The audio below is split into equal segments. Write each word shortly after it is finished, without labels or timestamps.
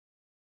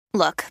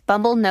Look,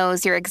 Bumble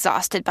knows you're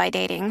exhausted by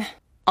dating.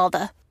 All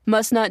the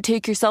must not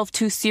take yourself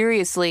too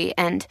seriously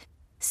and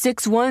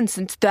 6'1"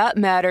 since that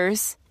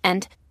matters.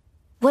 And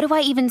what do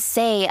I even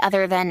say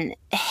other than,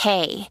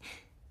 hey?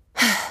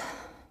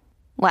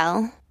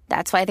 Well,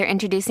 that's why they're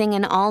introducing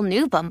an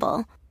all-new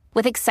Bumble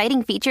with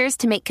exciting features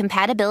to make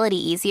compatibility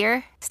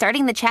easier,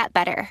 starting the chat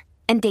better,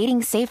 and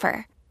dating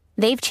safer.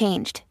 They've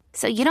changed,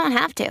 so you don't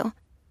have to.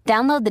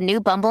 Download the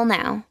new Bumble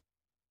now.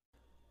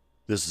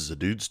 This is a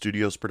Dude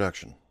Studios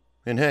production.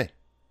 And hey,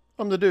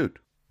 I'm the Dude.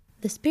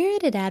 The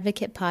Spirited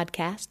Advocate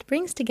podcast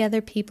brings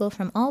together people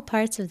from all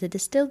parts of the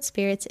distilled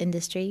spirits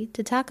industry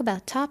to talk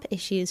about top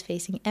issues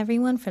facing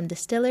everyone from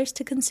distillers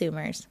to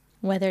consumers.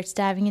 Whether it's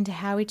diving into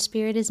how each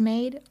spirit is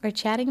made or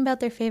chatting about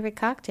their favorite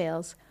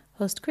cocktails,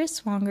 host Chris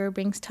Swanger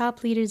brings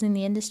top leaders in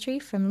the industry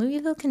from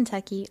Louisville,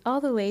 Kentucky,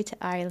 all the way to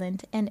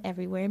Ireland and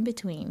everywhere in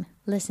between.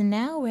 Listen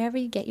now wherever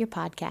you get your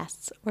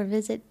podcasts or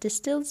visit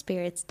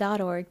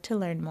distilledspirits.org to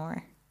learn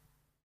more.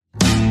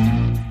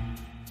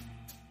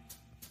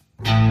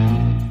 Hey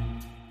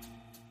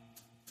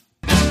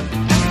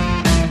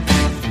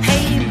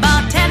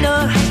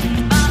bartender,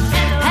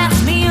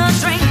 pass me a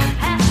drink.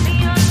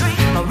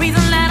 The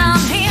reason that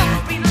I'm here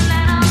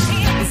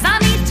is I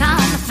need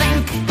time to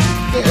think.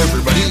 Hey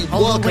everybody,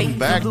 welcome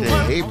back to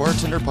Hey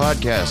Bartender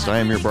Podcast. I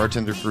am your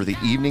bartender for the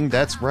evening.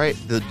 That's right,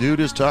 the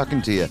Dude is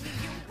talking to you.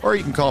 Or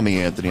you can call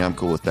me Anthony, I'm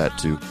cool with that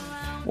too.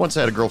 Once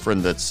I had a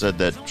girlfriend that said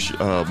that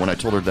when I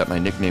told her that my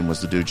nickname was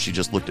the Dude, she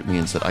just looked at me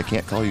and said, I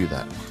can't call you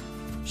that.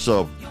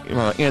 So,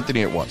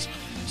 Anthony it was.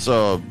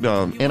 So,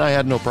 and I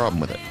had no problem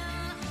with it.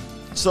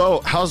 So,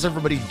 how's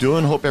everybody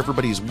doing? Hope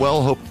everybody's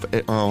well.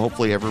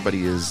 Hopefully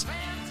everybody is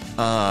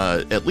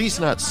at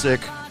least not sick.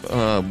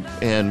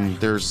 And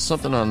there's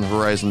something on the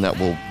horizon that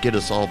will get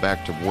us all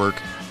back to work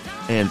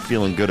and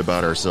feeling good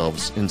about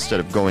ourselves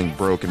instead of going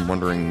broke and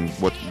wondering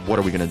what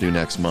are we going to do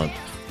next month.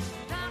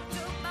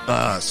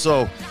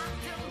 So,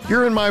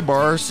 you're in my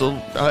bar, so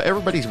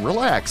everybody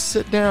relax,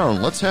 sit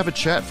down, let's have a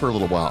chat for a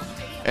little while.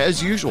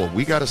 As usual,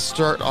 we got to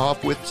start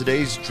off with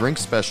today's drink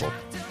special.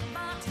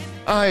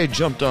 I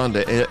jumped on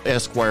to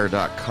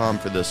Esquire.com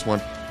for this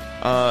one.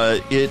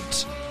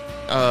 It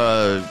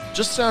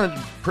just sounded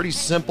pretty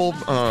simple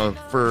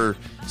for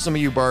some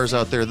of you bars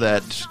out there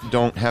that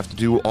don't have to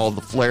do all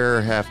the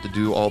flair, have to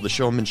do all the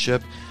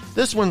showmanship.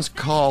 This one's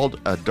called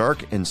A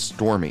Dark and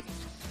Stormy.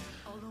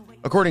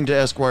 According to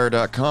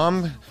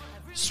Esquire.com,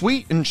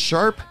 sweet and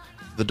sharp,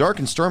 the Dark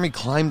and Stormy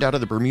climbed out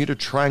of the Bermuda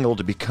Triangle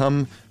to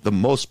become the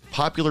most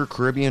popular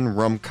Caribbean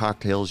rum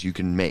cocktails you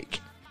can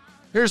make.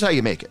 Here's how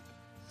you make it.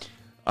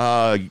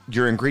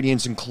 Your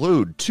ingredients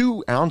include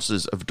 2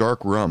 ounces of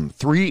dark rum,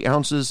 3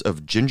 ounces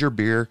of ginger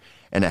beer,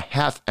 and a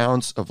 ½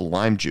 ounce of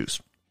lime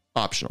juice.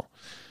 Optional.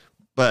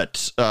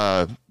 But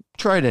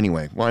try it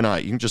anyway. Why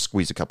not? You can just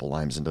squeeze a couple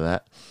limes into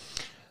that.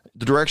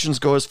 The directions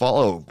go as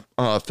follow.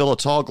 Fill a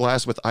tall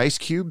glass with ice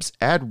cubes,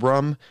 add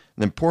rum,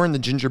 and then pour in the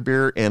ginger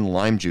beer and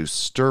lime juice.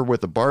 Stir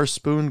with a bar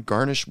spoon,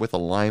 garnish with a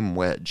lime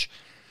wedge.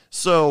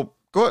 So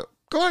go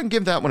ahead and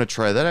give that one a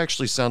try. That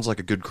actually sounds like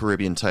a good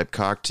Caribbean type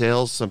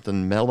cocktail,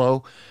 something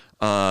mellow.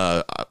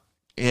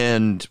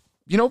 And,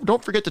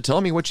 don't forget to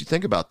tell me what you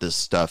think about this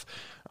stuff.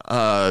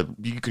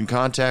 You can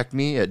contact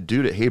me at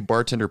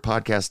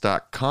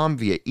dude@heybartenderpodcast.com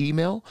via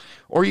email,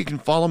 or you can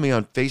follow me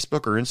on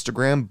Facebook or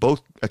Instagram.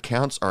 Both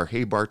accounts are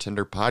Hey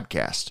Bartender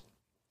Podcast.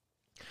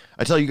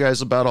 I tell you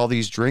guys about all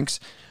these drinks.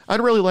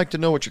 I'd really like to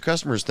know what your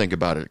customers think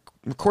about it.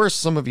 Of course,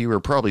 some of you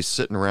are probably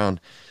sitting around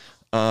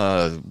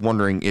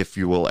wondering if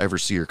you will ever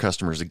see your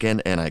customers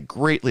again, and I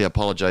greatly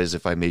apologize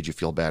if I made you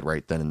feel bad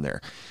right then and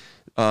there.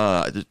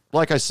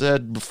 Like I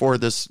said before,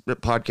 this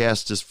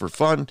podcast is for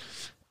fun,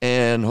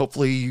 and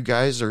hopefully you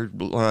guys are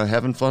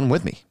having fun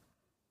with me.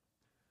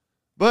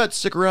 But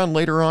stick around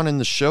later on in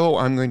the show.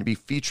 I'm going to be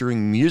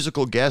featuring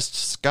musical guest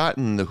Scott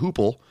and the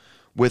Hoople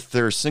with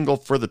their single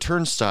For the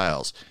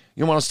Turnstiles.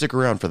 You'll want to stick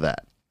around for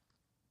that.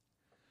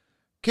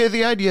 Okay,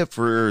 the idea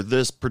for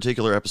this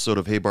particular episode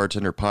of Hey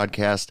Bartender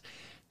Podcast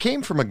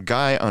came from a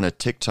guy on a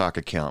TikTok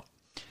account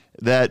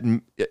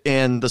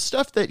and the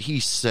stuff that he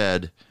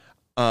said,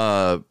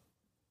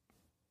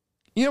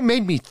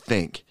 made me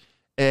think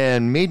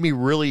and made me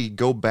really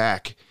go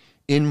back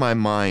in my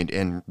mind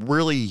and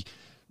really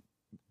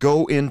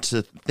go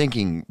into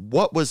thinking,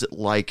 what was it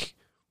like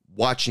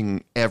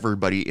watching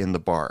everybody in the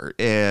bar,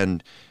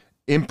 and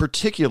in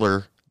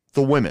particular,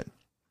 the women.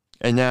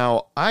 And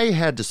now I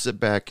had to sit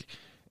back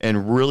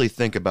and really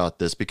think about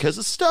this because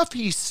the stuff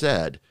he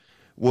said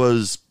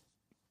was,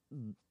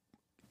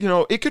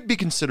 it could be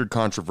considered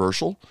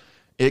controversial.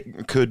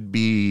 It could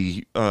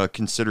be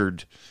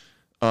considered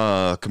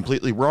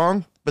completely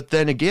wrong. But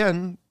then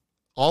again,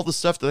 all the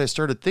stuff that I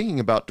started thinking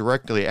about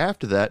directly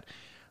after that,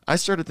 I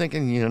started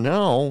thinking,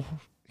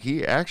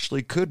 he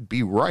actually could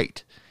be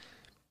right.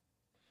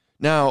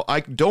 Now, I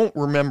don't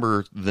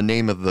remember the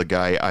name of the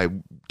guy. I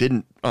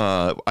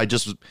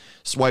just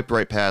swiped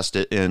right past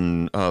it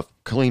and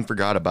clean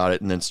forgot about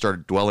it and then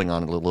started dwelling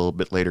on it a little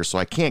bit later. So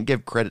I can't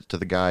give credit to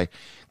the guy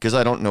because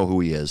I don't know who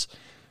he is.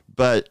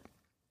 But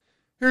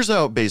here's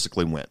how it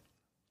basically went.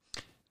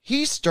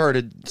 he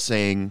started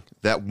saying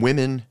that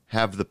women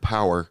have the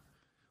power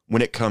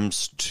when it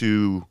comes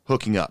to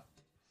hooking up.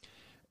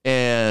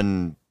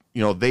 And,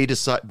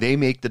 they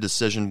make the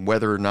decision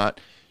whether or not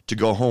to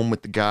go home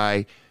with the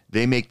guy.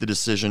 They make the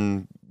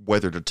decision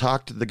whether to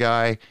talk to the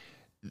guy.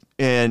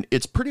 And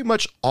it's pretty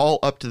much all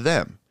up to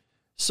them.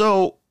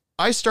 So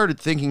I started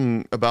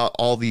thinking about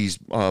all these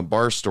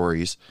bar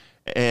stories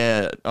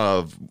and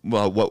of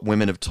what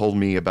women have told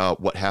me about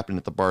what happened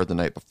at the bar the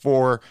night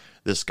before.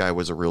 This guy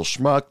was a real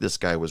schmuck. This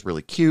guy was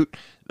really cute.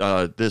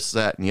 This,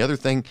 that, and the other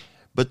thing.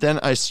 But then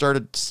I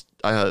started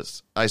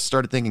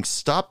thinking,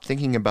 stop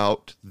thinking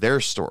about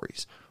their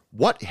stories.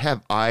 What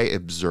have I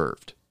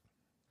observed?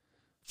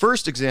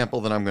 First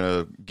example that I'm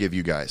going to give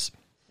you guys.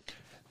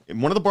 In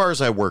one of the bars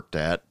I worked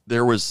at,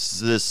 there was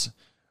this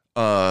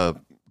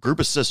group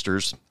of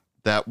sisters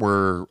that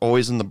were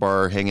always in the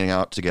bar hanging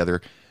out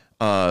together.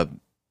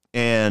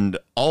 And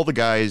all the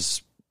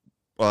guys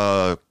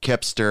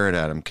kept staring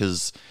at them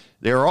because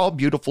they were all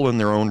beautiful in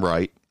their own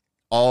right.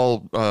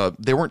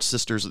 They weren't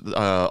sisters.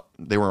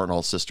 They weren't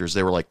all sisters.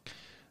 They were like,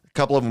 a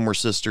couple of them were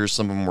sisters.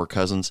 Some of them were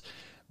cousins,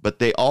 but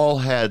they all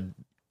had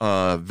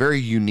very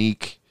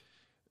unique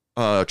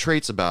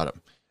traits about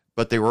them,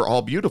 but they were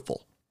all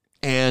beautiful.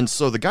 And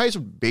so the guys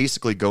would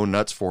basically go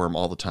nuts for them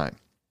all the time.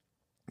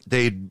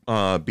 They'd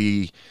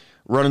be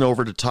running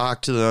over to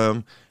talk to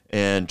them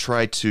and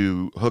try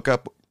to hook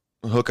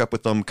up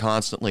with them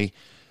constantly,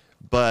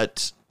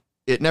 but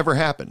it never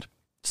happened.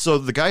 So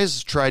the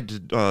guys tried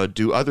to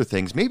do other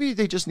things. Maybe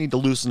they just need to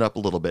loosen up a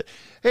little bit.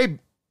 Hey,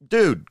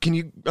 dude, can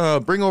you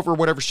bring over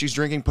whatever she's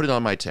drinking, put it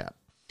on my tab?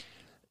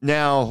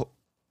 Now,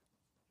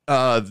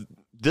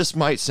 this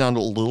might sound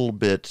a little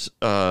bit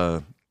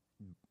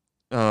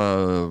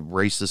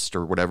racist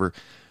or whatever,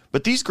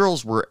 but these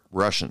girls were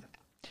Russian.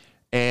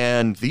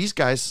 And these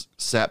guys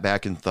sat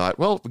back and thought,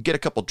 well, if we get a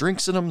couple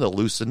drinks in them, they'll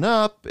loosen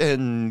up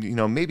and,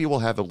 maybe we'll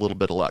have a little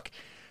bit of luck.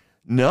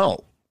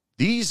 No,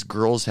 these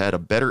girls had a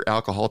better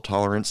alcohol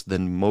tolerance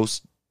than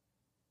most,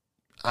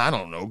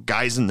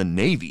 guys in the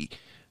Navy.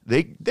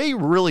 They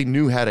really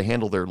knew how to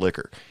handle their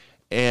liquor.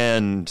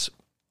 And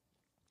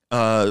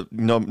no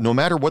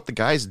matter what the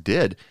guys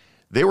did,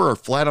 they were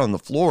flat on the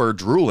floor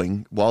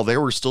drooling while they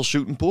were still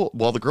shooting pool,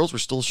 while the girls were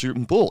still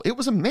shooting pool. It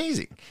was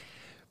amazing.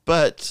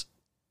 But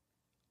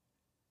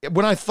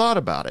when I thought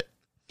about it,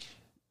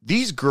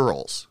 these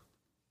girls,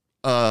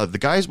 the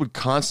guys would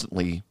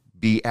constantly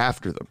be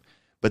after them,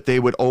 but they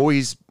would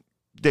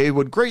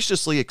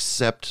graciously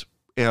accept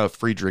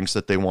free drinks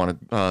that they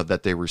wanted,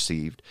 that they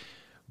received,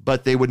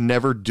 but they would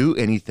never do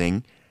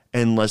anything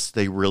unless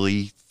they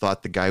really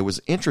thought the guy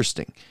was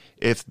interesting.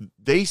 If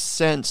they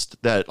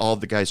sensed that all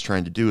the guy's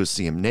trying to do is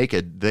see him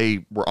naked,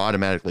 they were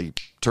automatically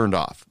turned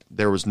off.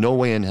 There was no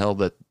way in hell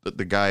that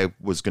the guy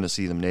was going to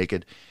see them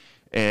naked.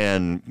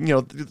 And,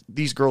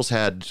 these girls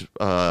had,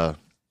 well,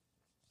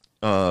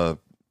 I'm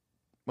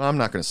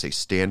not going to say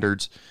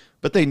standards,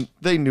 but they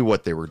knew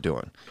what they were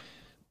doing.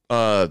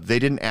 They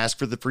didn't ask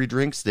for the free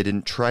drinks. They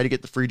didn't try to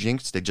get the free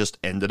drinks. They just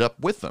ended up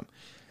with them.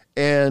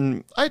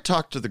 And I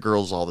talked to the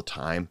girls all the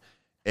time,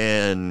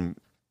 and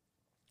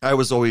I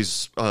was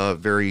always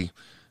very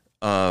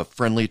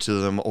friendly to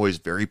them, always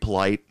very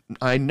polite.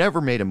 I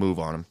never made a move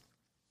on them.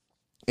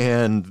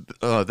 And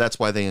that's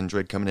why they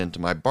enjoyed coming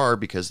into my bar,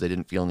 because they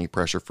didn't feel any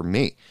pressure from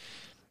me.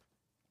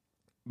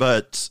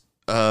 But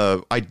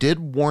I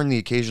did warn the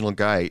occasional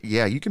guy,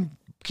 yeah, you can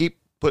keep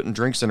putting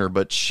drinks in her,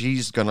 but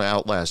she's going to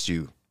outlast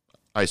you.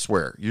 I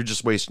swear. You're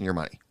just wasting your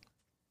money.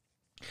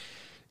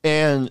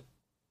 And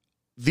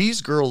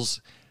these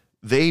girls,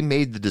 they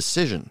made the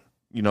decision.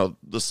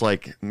 Just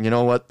like, you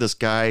know what, this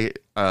guy,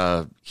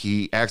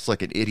 he acts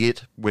like an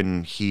idiot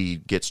when he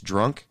gets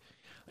drunk.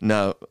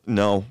 No,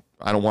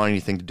 I don't want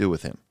anything to do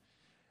with him.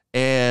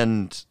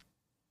 And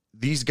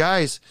these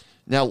guys,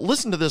 now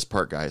listen to this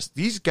part, guys.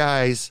 These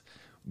guys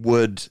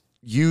would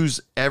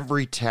use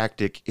every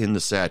tactic in the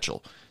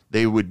satchel.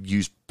 They would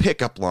use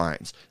pickup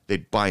lines.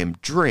 They'd buy him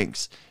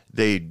drinks.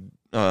 They'd,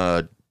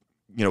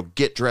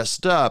 get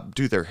dressed up,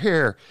 do their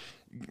hair.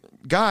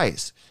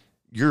 Guys,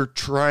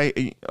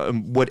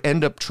 would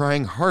end up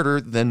trying harder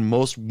than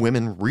most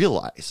women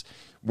realize.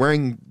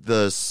 Wearing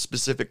the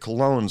specific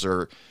colognes,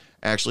 or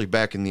actually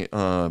back in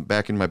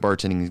my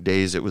bartending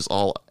days, it was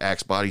all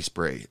Axe body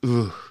spray.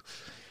 Ugh.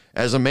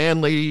 As a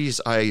man, ladies,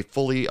 I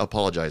fully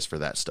apologize for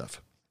that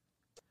stuff.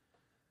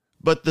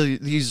 But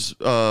these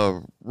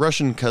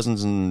Russian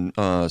cousins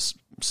and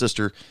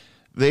sister,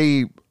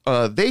 they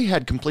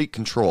had complete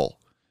control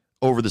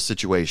over the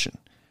situation,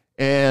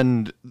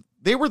 and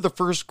they were the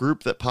first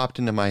group that popped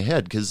into my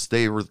head, because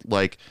they were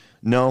like,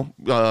 no,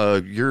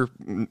 you're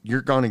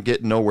going to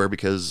get nowhere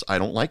because I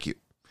don't like you.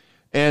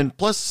 And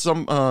plus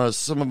some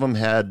of them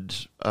had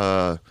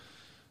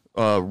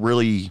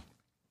really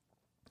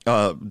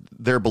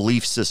their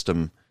belief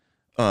system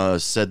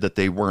said that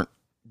they weren't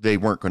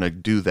going to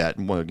do that,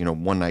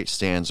 one night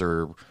stands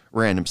or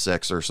random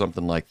sex or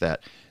something like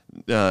that.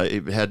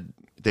 They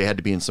had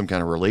to be in some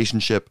kind of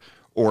relationship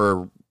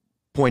or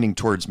pointing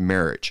towards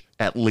marriage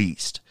at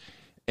least.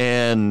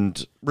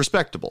 and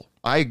respectable.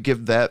 I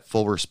give that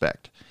full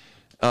respect.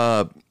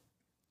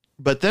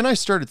 But then I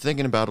started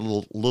thinking about it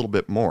a little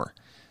bit more.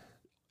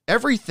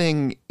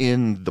 Everything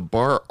in the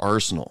bar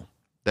arsenal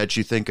that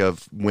you think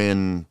of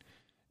when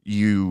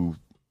you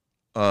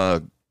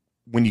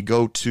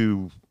go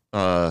to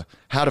how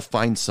to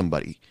find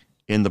somebody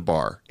in the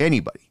bar,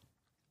 anybody.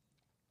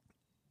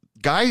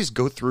 Guys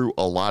go through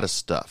a lot of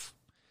stuff.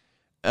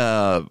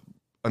 I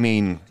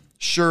mean,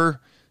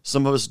 sure,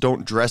 some of us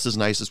don't dress as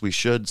nice as we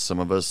should. Some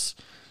of us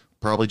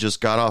probably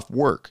just got off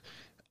work.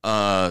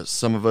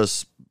 Some of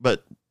us,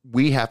 but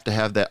we have to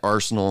have that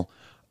arsenal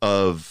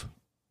of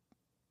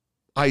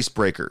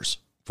icebreakers,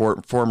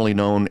 formerly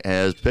known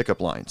as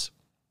pickup lines.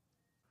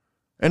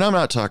 And I'm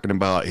not talking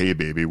about, hey,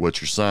 baby,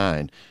 what's your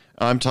sign?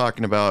 I'm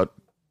talking about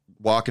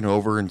walking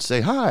over and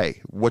say,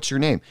 hi, what's your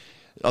name?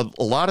 A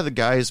lot of the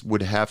guys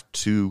would have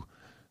to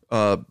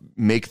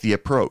make the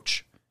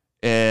approach.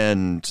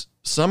 And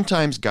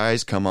sometimes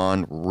guys come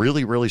on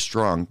really, really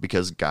strong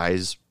because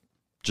guys,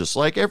 just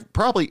like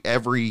probably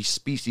every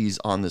species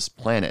on this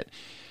planet,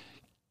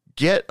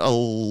 get a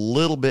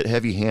little bit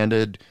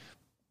heavy-handed.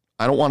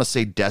 I don't want to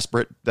say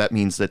desperate. That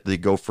means that they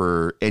go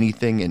for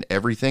anything and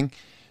everything.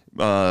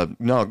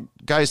 No,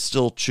 guys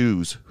still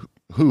choose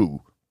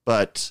who,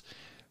 but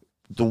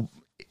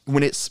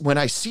when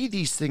I see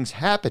these things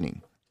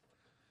happening,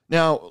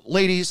 now,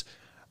 ladies,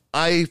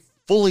 I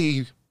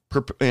fully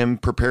am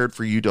prepared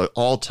for you to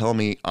all tell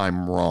me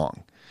I'm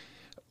wrong.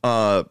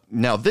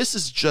 Now, this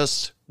is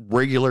just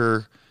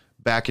regular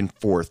back and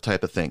forth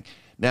type of thing.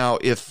 Now,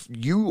 if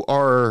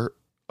you're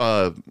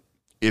a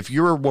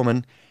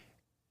woman,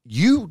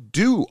 you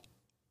do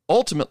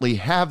ultimately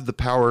have the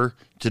power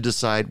to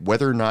decide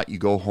whether or not you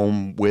go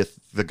home with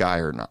the guy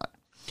or not.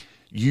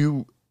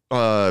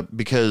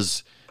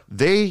 Because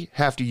they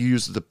have to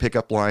use the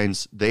pickup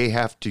lines. They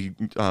have to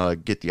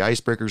get the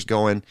icebreakers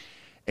going.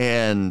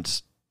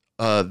 And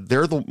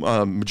they're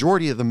the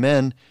majority of the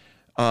men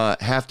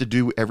have to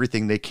do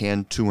everything they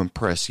can to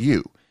impress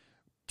you.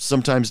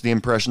 Sometimes the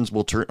impressions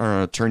will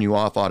turn you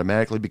off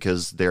automatically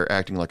because they're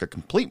acting like a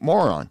complete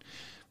moron.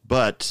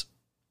 But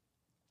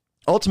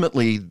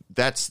ultimately,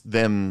 that's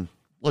them,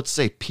 let's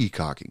say,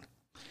 peacocking.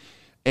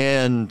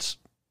 And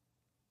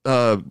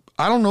I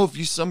don't know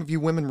if some of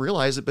you women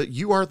realize it, but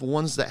you are the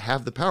ones that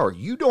have the power.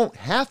 You don't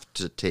have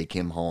to take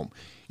him home.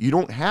 You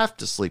don't have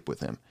to sleep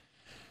with him.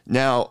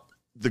 Now,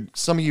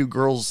 some of you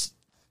girls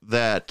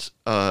that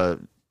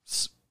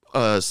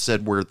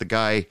said where the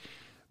guy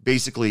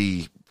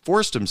basically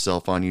forced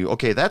himself on you,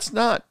 okay, that's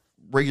not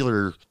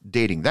regular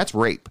dating. That's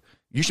rape.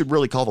 You should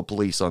really call the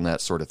police on that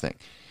sort of thing.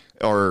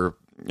 Or,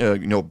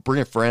 bring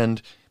a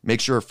friend,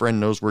 make sure a friend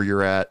knows where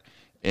you're at,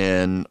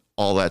 and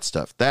all that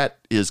stuff. That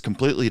is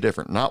completely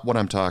different. Not what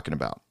I'm talking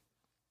about.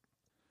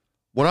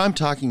 What I'm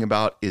talking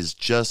about is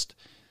just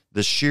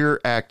the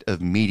sheer act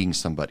of meeting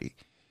somebody.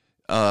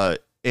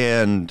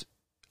 And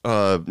not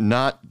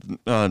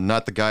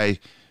the guy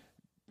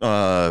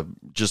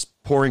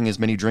just pouring as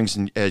many drinks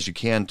as you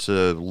can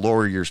to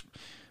lower your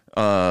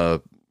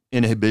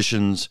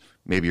inhibitions,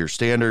 maybe your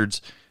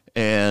standards,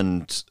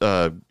 and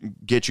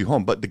get you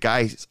home. But the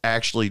guy's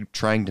actually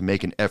trying to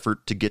make an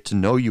effort to get to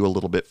know you a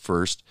little bit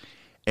first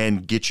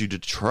and get you to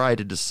try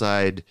to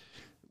decide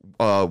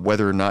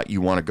whether or not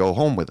you want to go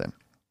home with him.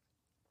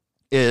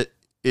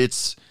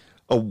 It's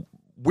a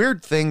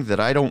weird thing that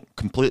I don't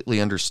completely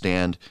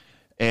understand.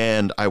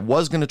 And I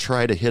was going to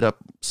try to hit up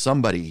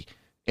somebody,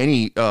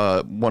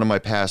 one of my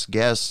past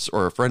guests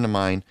or a friend of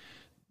mine,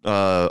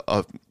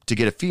 to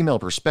get a female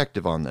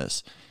perspective on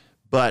this.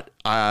 But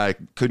I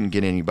couldn't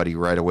get anybody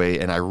right away,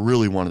 and I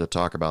really wanted to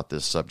talk about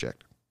this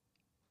subject.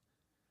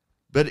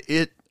 But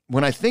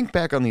when I think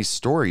back on these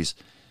stories,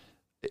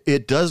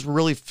 it does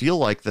really feel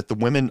like that the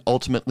women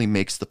ultimately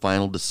makes the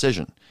final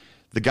decision.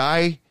 The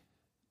guy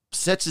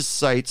sets his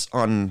sights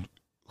on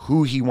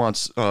who he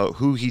wants,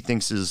 who he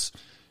thinks is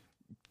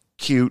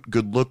cute,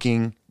 good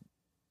looking,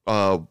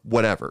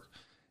 whatever.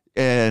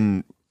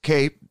 And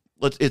okay,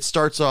 it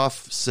starts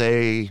off,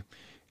 say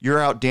you're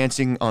out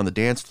dancing on the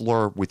dance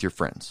floor with your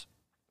friends,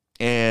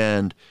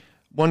 and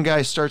one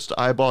guy starts to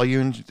eyeball you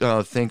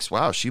and thinks,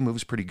 wow, she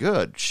moves pretty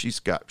good. She's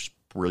got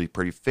really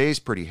pretty face,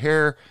 pretty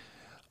hair.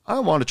 I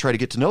want to try to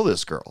get to know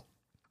this girl.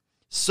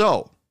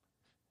 So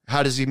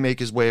how does he make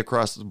his way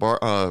across the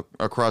bar,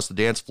 across the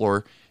dance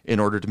floor in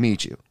order to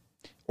meet you?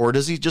 Or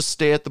does he just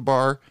stay at the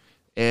bar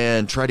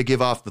and try to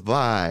give off the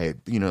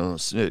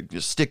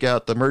vibe, stick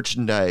out the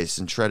merchandise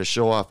and try to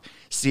show off,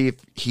 see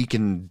if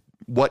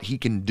what he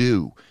can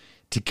do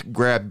to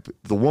grab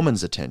the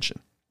woman's attention?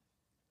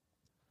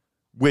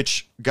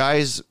 Which,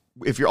 guys,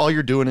 if all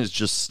you're doing is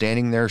just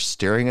standing there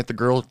staring at the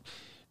girl,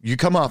 you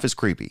come off as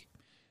creepy.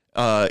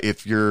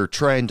 If you're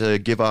trying to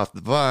give off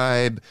the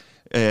vibe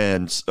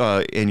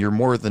and you're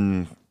more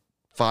than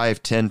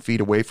 5-10 feet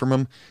away from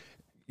him,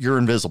 you're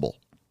invisible.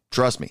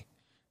 Trust me.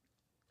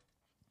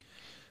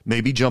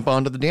 Maybe jump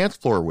onto the dance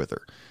floor with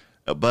her,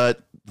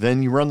 but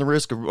then you run the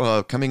risk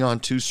of coming on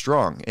too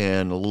strong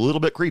and a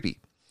little bit creepy.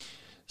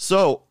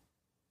 So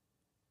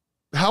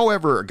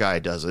however a guy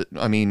does it,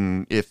 I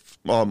mean, if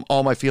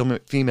all my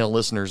female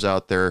listeners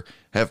out there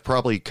have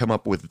probably come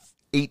up with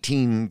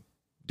 18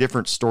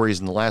 different stories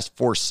in the last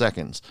 4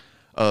 seconds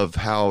of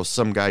how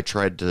some guy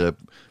tried to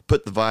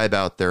put the vibe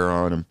out there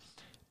on him,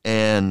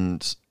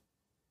 and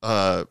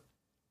how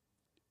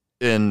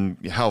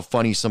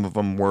funny some of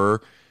them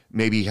were,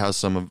 maybe how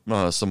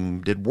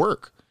some did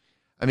work.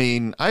 I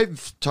mean,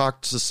 I've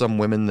talked to some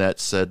women that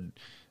said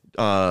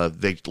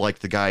they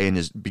liked the guy in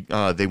his,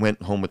 they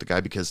went home with the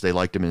guy because they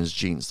liked him in his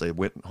jeans. They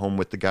went home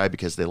with the guy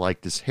because they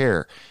liked his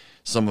hair.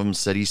 Some of them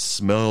said he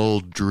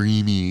smelled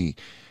dreamy.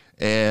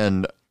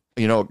 And,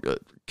 you know,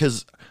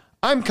 because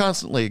I'm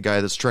constantly a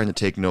guy that's trying to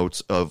take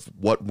notes of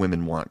what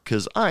women want,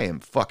 because I am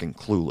fucking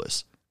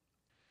clueless.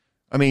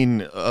 I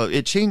mean,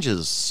 it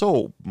changes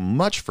so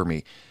much for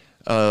me.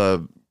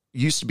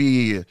 Used to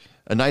be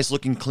a nice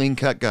looking, clean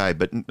cut guy,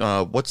 but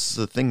what's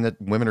the thing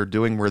that women are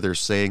doing where they're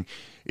saying,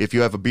 if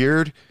you have a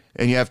beard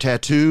and you have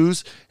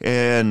tattoos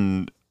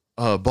and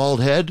a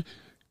bald head,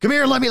 come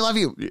here and let me love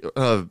you.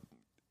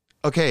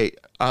 Okay,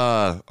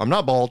 I'm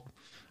not bald.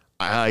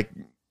 I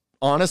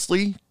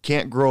honestly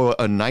can't grow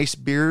a nice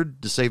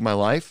beard to save my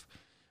life.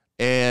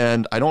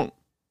 And I'm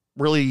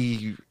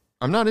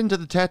not into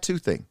the tattoo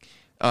thing.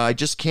 I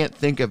just can't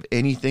think of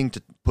anything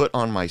to put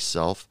on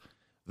myself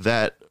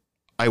that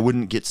I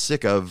wouldn't get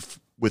sick of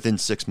within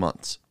 6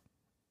 months.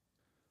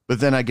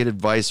 But then I get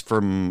advice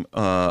from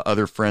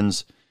other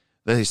friends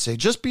that they say,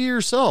 just be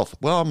yourself.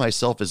 Well,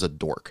 myself is a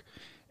dork.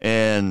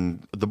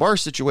 And the bar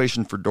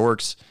situation for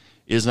dorks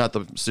is not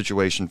the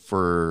situation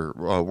for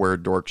where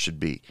a dork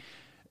should be.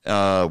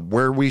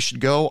 Where we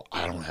should go,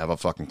 I don't have a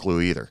fucking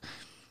clue either.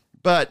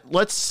 But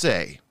let's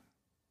say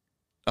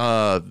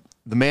the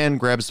man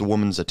grabs the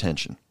woman's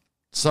attention.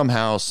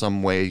 Somehow,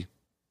 some way,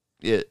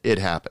 it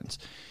happens.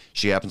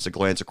 She happens to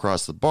glance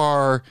across the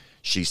bar.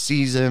 She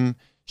sees him.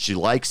 She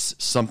likes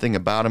something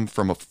about him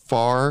from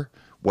afar,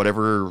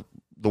 whatever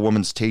the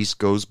woman's taste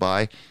goes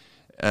by.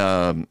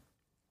 And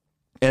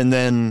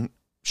then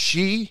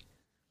she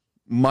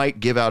might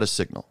give out a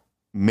signal.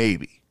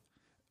 Maybe.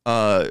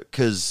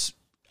 Because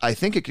I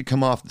think it could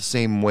come off the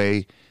same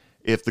way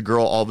if the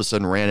girl all of a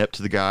sudden ran up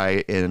to the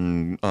guy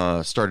and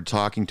started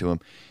talking to him.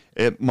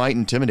 It might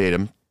intimidate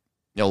him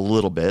a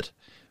little bit,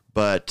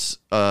 but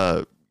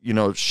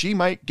she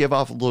might give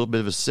off a little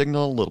bit of a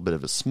signal, a little bit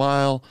of a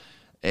smile,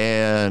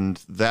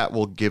 and that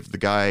will give the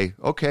guy,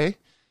 okay,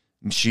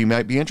 she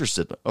might be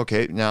interested.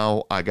 Okay,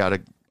 now I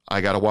gotta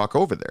walk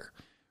over there.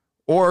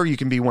 Or you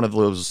can be one of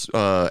those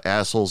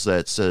assholes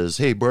that says,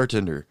 hey,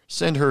 bartender,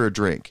 send her a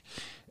drink,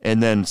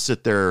 and then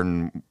sit there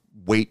and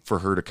wait for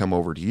her to come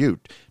over to you.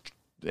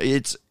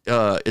 It's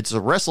a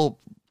wrestle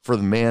for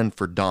the man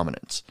for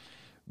dominance,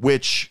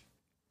 which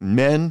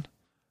men,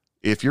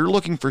 if you're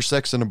looking for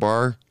sex in a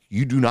bar,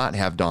 you do not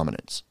have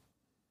dominance.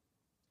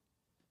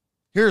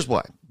 Here's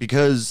why.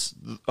 Because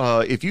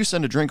if you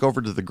send a drink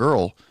over to the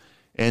girl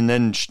and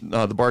then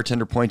the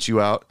bartender points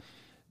you out,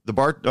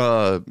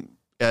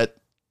 at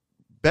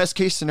best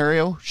case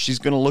scenario, she's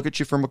going to look at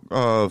you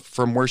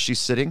from where she's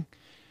sitting.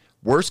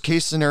 Worst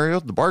case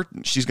scenario,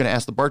 she's going to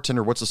ask the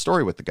bartender, what's the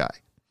story with the guy?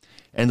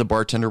 And the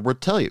bartender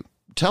would tell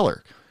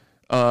her.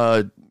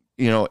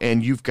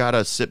 And you've got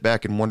to sit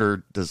back and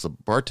wonder, does the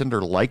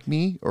bartender like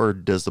me or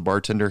does the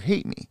bartender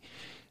hate me?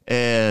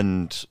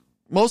 And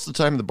most of the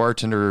time the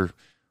bartender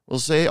will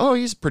say, oh,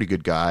 he's a pretty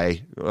good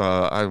guy,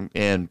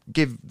 and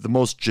give the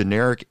most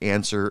generic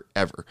answer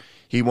ever.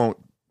 He won't,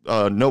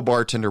 no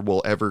bartender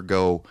will ever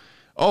go,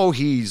 oh,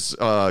 he's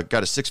got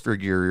a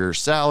 6-figure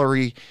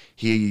salary.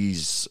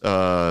 He's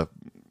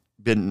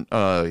been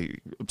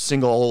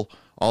single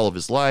all of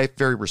his life,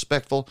 very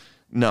respectful.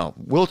 No,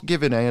 we'll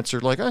give an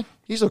answer like,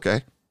 he's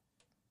okay.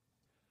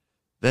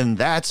 Then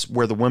that's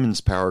where the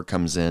woman's power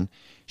comes in.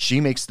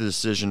 She makes the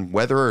decision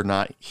whether or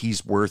not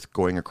he's worth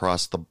going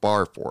across the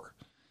bar for.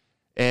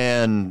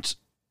 And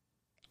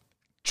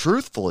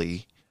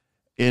truthfully,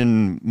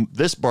 in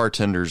this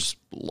bartender's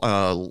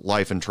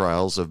life and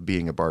trials of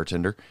being a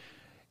bartender,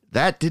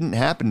 that didn't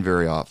happen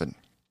very often.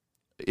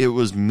 It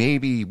was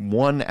maybe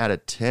 1 out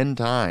of 10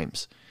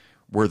 times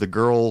where the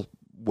girl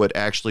would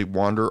actually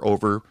wander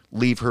over,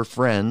 leave her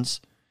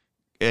friends,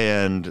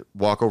 and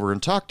walk over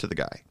and talk to the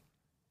guy.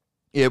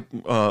 It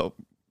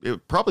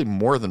probably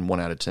more than 1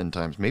 out of 10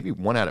 times, maybe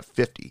 1 out of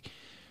 50.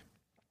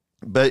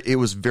 But it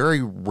was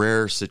very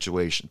rare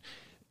situation.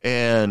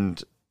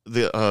 And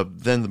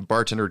then the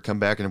bartender would come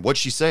back and, what'd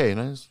she say?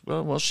 And I was,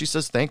 well, she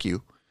says thank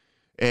you.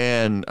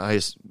 And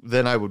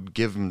then I would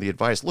give him the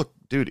advice, look,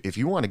 dude, if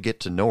you want to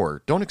get to know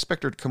her, don't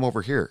expect her to come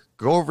over here.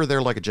 Go over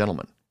there like a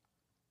gentleman.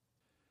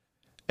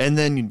 And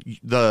then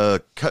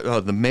the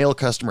male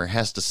customer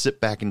has to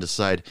sit back and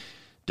decide,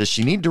 does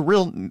she need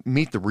to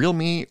meet the real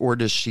me, or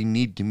does she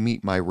need to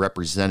meet my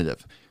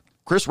representative?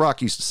 Chris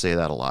Rock used to say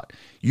that a lot.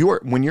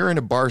 When you're in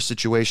a bar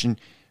situation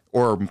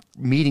or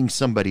meeting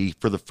somebody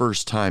for the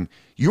first time,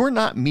 you're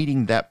not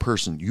meeting that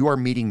person. You are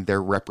meeting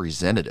their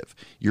representative.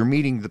 You're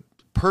meeting the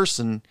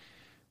person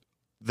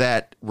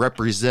that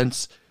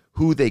represents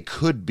who they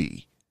could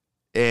be.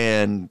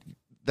 And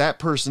that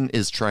person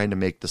is trying to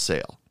make the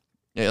sale.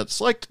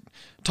 It's like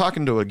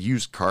talking to a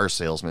used car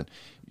salesman.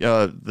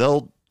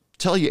 They'll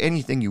tell you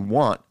anything you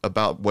want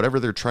about whatever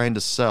they're trying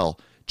to sell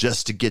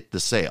just to get the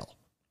sale.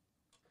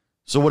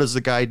 So what does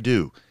the guy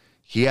do?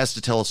 He has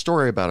to tell a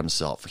story about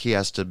himself. He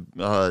has to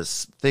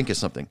think of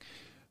something.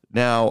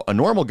 Now, a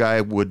normal guy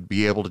would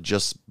be able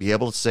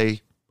to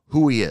say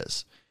who he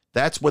is.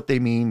 That's what they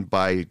mean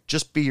by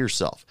just be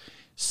yourself.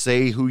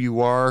 Say who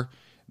you are.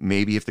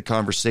 Maybe if the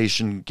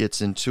conversation gets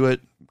into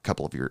it, a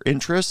couple of your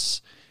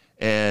interests.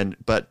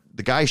 But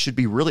the guy should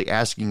be really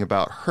asking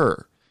about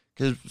her.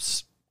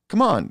 Because,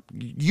 come on,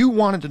 you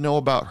wanted to know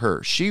about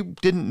her. She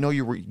didn't know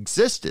you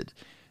existed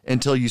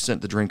until you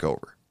sent the drink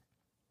over.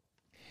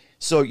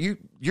 So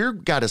you're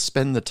got to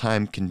spend the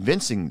time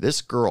convincing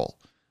this girl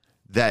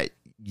that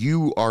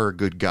you are a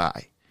good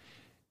guy.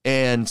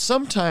 And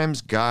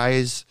sometimes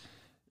guys,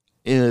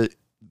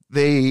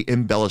 they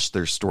embellish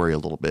their story a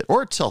little bit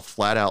or tell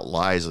flat out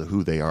lies of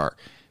who they are,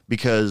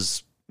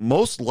 because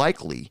most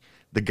likely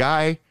the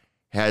guy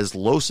has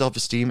low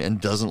self-esteem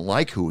and doesn't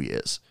like who he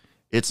is.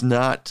 It's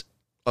not,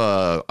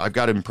 I've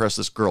got to impress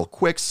this girl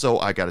quick, so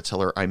I got to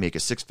tell her I make a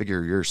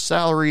 6-figure a year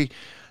salary,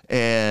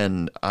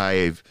 and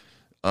I've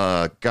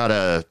got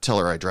to tell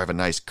her I drive a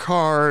nice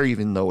car,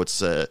 even though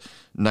it's a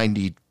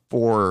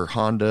 94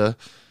 Honda,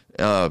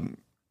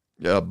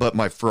 but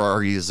my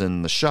Ferrari is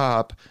in the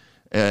shop,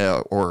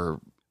 or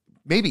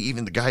maybe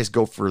even the guys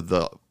go for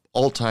the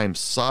all-time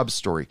sob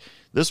story.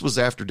 This was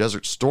after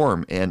Desert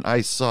Storm, and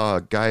I saw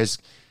guys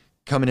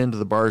coming into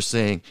the bar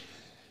saying,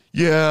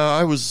 yeah,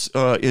 I was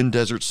in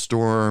Desert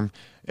Storm,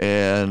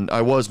 and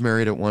I was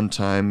married at one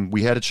time.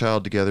 We had a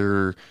child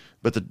together,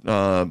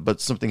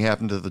 but something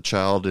happened to the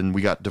child, and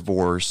we got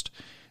divorced.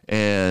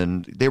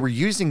 And they were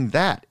using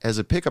that as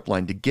a pickup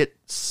line to get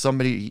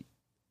somebody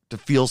to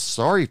feel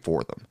sorry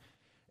for them.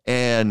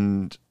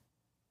 And,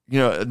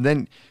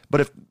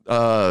 but if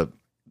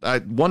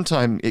one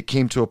time it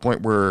came to a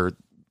point where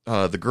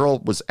the girl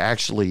was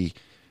actually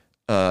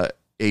a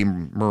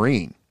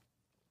Marine.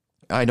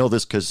 I know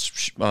this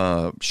because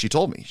she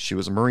told me she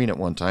was a Marine at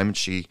one time,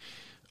 and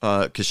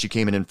because she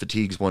came in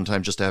fatigues one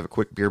time just to have a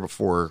quick beer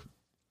before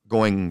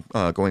going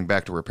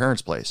back to her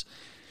parents' place.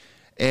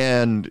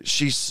 And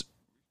she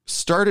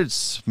started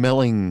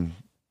smelling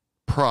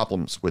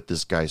problems with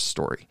this guy's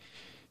story.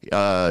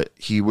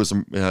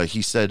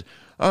 He said,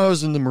 I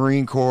was in the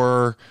Marine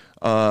Corps,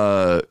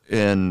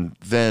 and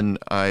then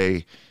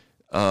I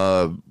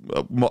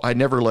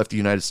never left the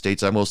United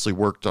States. I mostly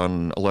worked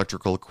on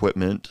electrical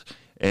equipment.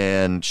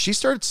 And she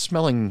started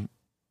smelling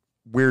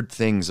weird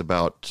things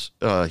about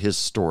his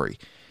story.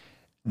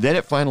 Then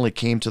it finally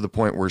came to the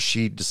point where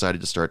she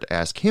decided to start to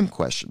ask him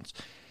questions.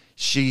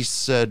 She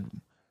said,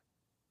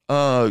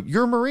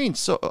 you're a Marine.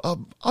 So,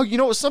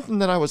 it's something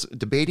that I was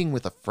debating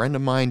with a friend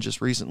of mine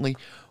just recently.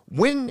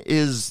 When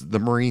is the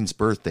Marine's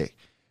birthday?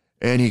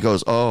 And he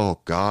goes, oh,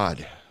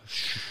 God.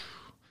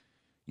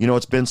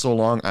 It's been so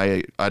long,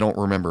 I don't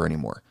remember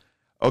anymore.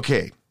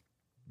 Okay,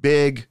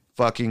 big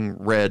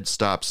fucking red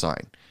stop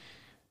sign.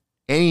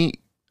 Any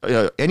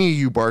of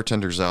you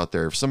bartenders out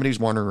there, if somebody's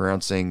wandering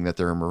around saying that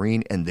they're a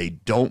Marine and they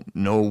don't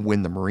know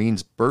when the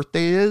Marine's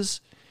birthday is,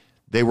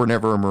 they were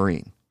never a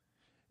Marine.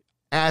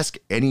 Ask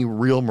any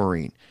real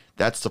Marine.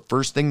 That's the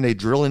first thing they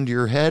drill into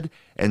your head,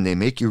 and they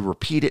make you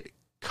repeat it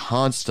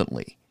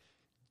constantly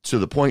to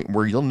the point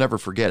where you'll never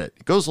forget it.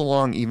 It goes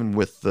along even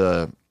with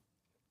the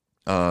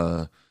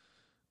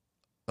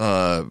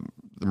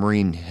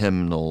Marine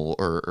hymnal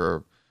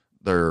or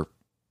their...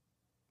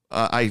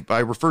 I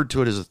referred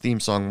to it as a theme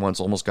song once,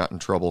 almost got in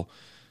trouble,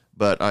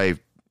 but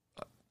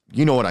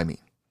you know what I mean.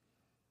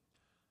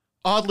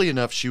 Oddly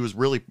enough, she was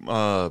really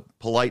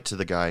polite to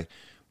the guy,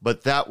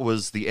 but that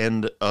was the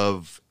end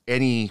of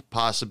any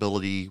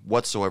possibility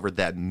whatsoever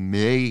that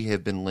may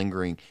have been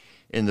lingering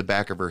in the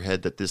back of her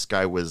head that this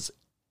guy was,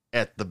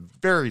 at the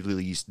very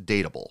least,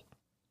 dateable.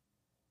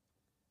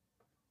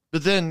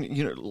 But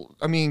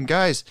then,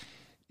 guys,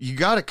 you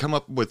got to come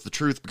up with the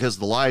truth, because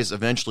the lies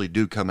eventually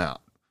do come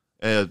out.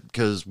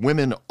 Because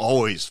women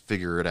always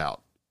figure it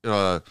out.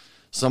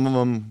 Some of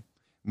them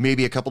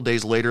maybe a couple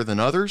days later than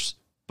others,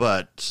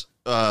 but,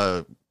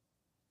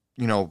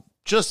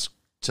 just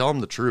tell them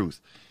the truth.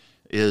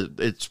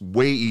 It's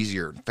way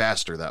easier and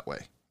faster that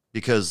way.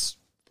 Because,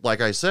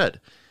 like I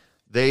said,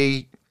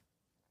 they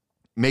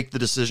make the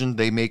decision.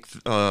 They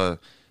are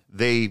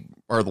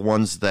the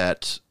ones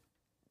that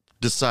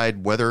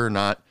decide whether or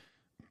not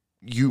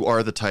you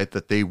are the type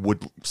that they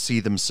would see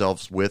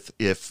themselves with,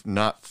 if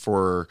not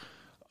for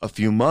a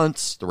few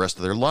months, the rest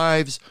of their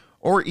lives,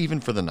 or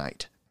even for the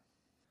night.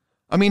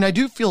 I mean, I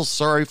do feel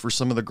sorry for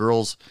some of the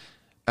girls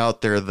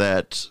out there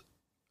that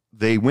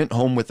they went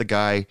home with a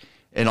guy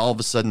and all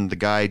of a sudden the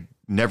guy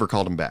never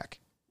called him back,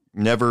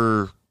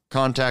 never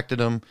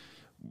contacted him,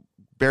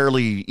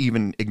 barely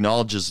even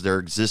acknowledges their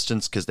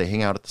existence because they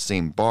hang out at the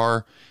same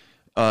bar.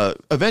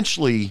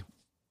 Eventually,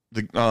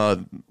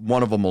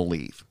 one of them will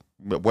leave,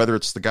 whether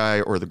it's the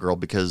guy or the girl,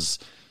 because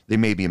they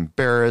may be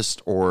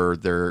embarrassed or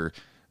they're,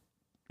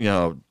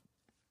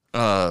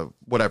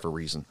 whatever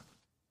reason.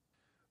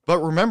 But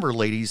remember,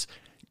 ladies,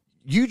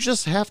 you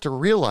just have to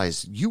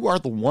realize you are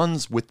the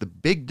ones with the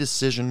big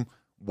decision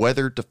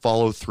whether to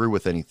follow through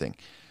with anything.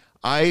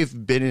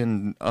 I've been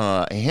in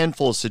a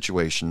handful of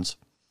situations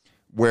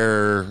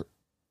where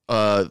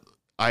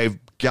I've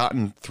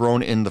gotten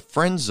thrown in the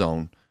friend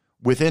zone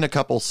within a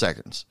couple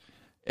seconds.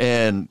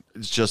 And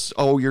it's just,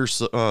 oh, you're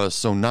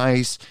so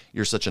nice.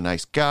 You're such a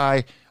nice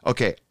guy.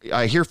 Okay,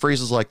 I hear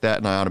phrases like that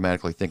and I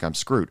automatically think I'm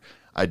screwed.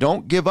 I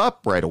don't give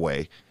up right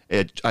away.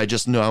 I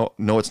just know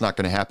it's not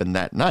going to happen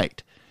that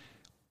night.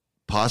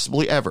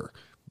 Possibly ever.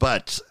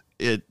 But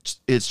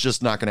it's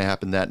just not going to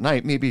happen that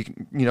night. Maybe,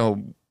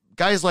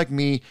 guys like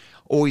me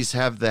always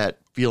have that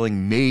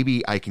feeling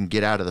maybe I can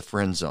get out of the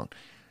friend zone.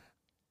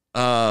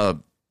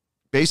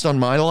 Based on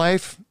my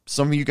life,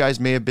 some of you guys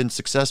may have been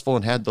successful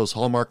and had those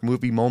Hallmark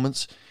movie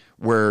moments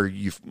where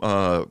you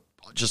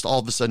just all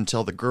of a sudden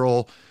tell the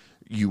girl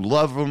you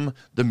love them,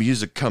 the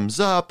music comes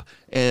up,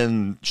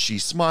 and she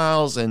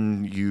smiles,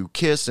 and you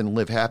kiss and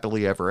live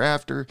happily ever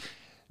after.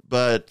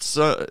 But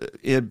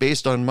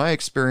based on my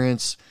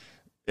experience,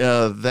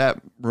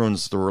 that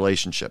ruins the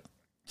relationship.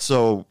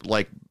 So,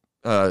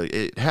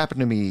 it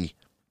happened to me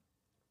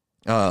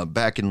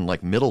back in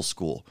middle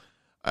school.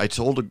 I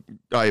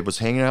was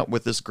hanging out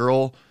with this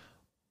girl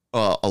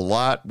a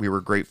lot. We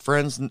were great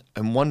friends.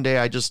 And one day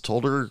I just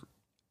told her,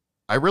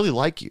 I really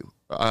like you.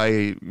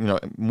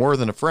 More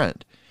than a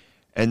friend.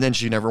 And then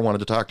she never wanted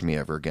to talk to me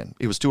ever again.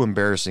 It was too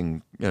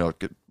embarrassing,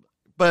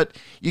 but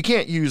you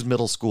can't use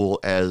middle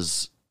school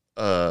as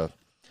a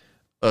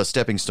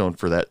stepping stone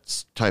for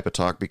that type of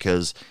talk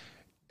because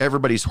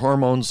everybody's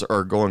hormones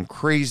are going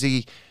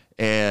crazy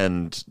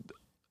and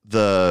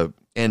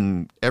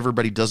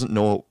everybody doesn't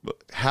know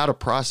how to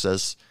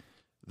process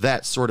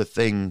that sort of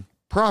thing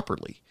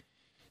properly.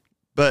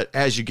 But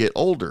as you get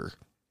older,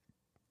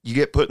 you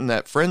get put in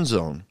that friend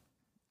zone.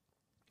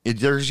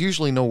 There's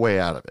usually no way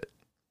out of it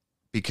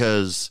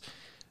because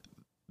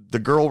the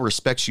girl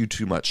respects you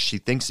too much. She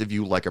thinks of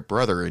you like a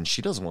brother and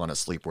she doesn't want to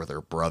sleep with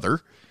her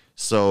brother.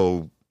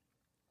 So,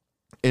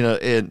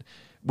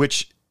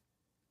 which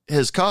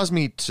has caused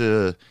me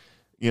to,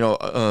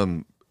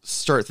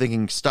 start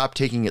thinking, stop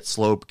taking it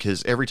slow,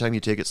 because every time you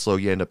take it slow,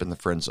 you end up in the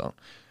friend zone.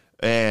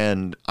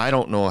 And I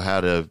don't know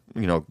how to,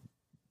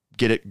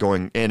 get it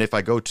going. And if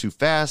I go too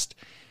fast,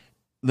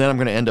 then I'm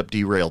going to end up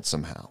derailed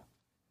somehow.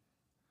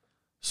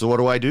 So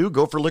what do?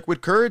 Go for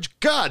liquid courage?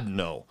 God,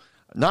 no.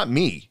 Not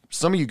me.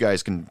 Some of you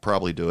guys can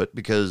probably do it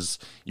because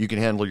you can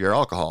handle your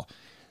alcohol.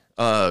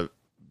 But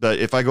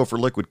if I go for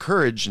liquid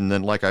courage, and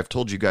then like I've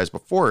told you guys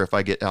before, if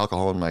I get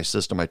alcohol in my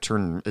system, I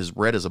turn as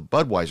red as a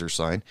Budweiser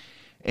sign.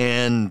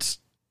 And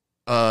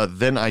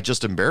then I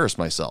just embarrass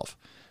myself.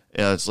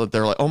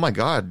 They're like, oh my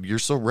God, you're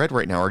so red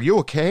right now. Are you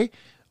okay?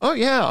 Oh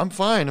yeah, I'm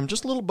fine. I'm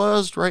just a little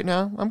buzzed right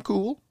now. I'm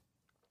cool.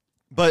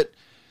 But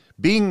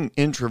being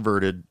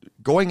introverted,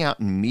 going out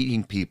and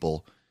meeting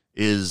people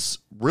is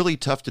really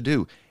tough to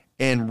do.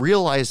 And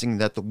realizing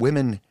that the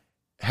women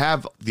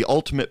have the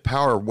ultimate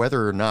power,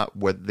 whether or not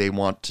they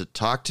want to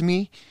talk to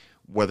me,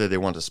 whether they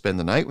want to spend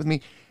the night with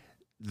me,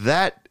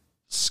 that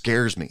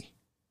scares me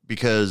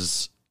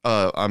because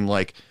I'm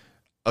like,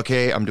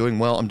 okay, I'm doing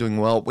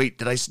well. Wait,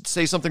 did I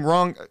say something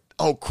wrong?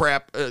 Oh,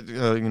 crap.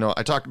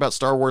 I talked about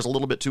Star Wars a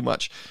little bit too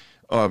much.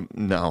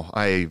 No,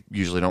 I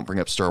usually don't bring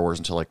up Star Wars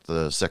until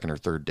the second or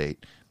third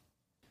date.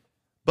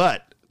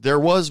 But there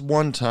was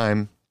one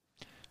time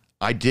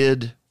I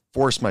did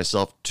force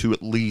myself to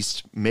at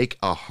least make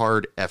a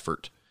hard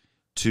effort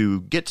to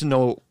get to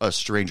know a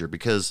stranger,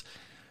 because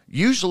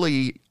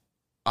usually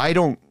I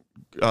don't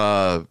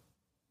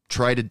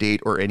try to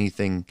date or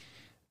anything,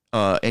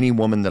 any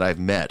woman that I've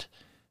met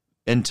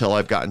until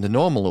I've gotten to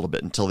know them a little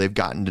bit, until they've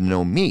gotten to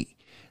know me.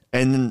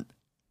 And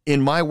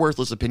in my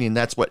worthless opinion,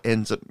 that's what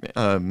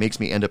makes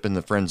me end up in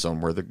the friend zone,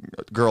 where the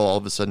girl all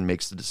of a sudden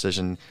makes the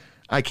decision,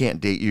 I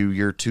can't date you.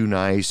 You're too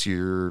nice.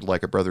 You're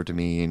like a brother to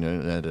me.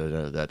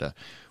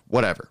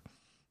 Whatever.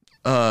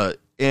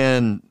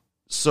 And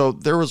so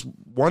there was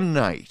one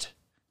night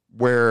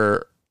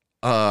where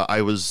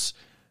I was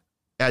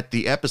at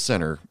the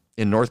Epicenter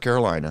in North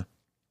Carolina.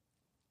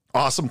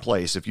 Awesome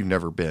place if you've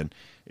never been.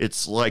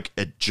 It's like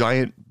a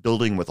giant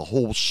building with a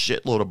whole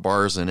shitload of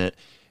bars in it.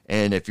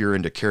 And if you're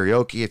into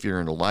karaoke, if you're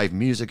into live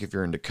music, if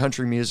you're into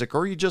country music,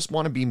 or you just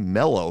want to be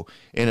mellow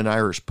in an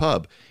Irish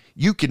pub,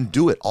 you can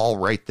do it all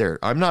right there.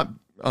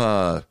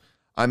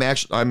 I'm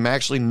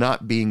actually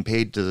not being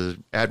paid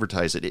to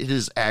advertise it. It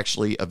is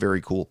actually a very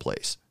cool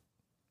place.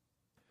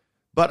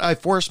 But I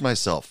forced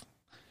myself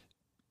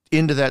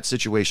into that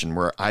situation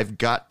where I've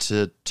got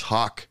to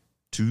talk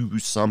to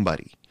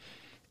somebody.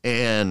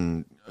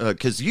 And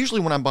because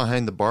usually when I'm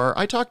behind the bar,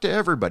 I talk to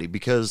everybody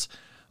because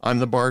I'm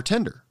the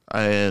bartender.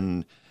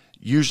 And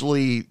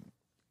usually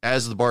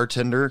as the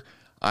bartender,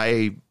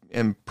 I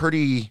am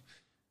pretty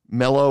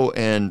mellow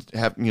and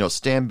have,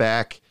 stand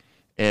back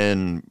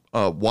and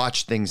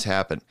watch things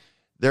happen.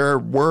 There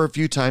were a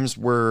few times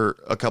where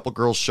a couple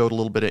girls showed a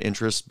little bit of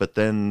interest, but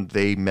then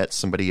they met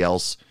somebody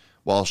else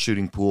while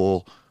shooting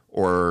pool,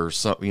 or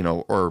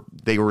or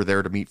they were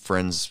there to meet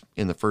friends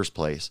in the first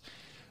place.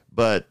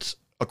 But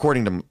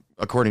according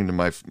to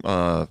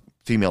my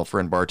female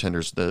friend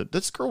bartenders,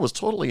 this girl was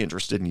totally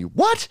interested in you.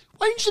 What?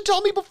 Why didn't you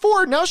tell me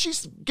before? Now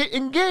she's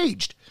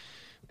engaged.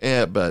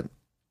 But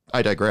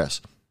I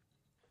digress.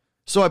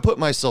 So I put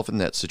myself in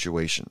that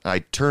situation. I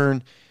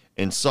turned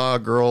and saw a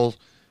girl.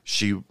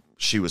 She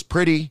was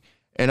pretty,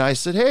 and I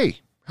said, "Hey,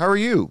 how are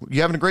you?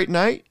 You having a great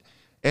night?"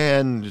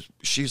 And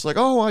she's like,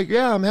 "Oh,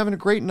 yeah, I'm having a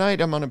great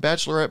night. I'm on a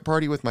bachelorette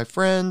party with my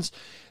friends,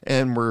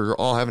 and we're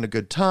all having a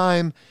good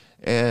time."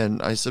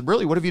 And I said,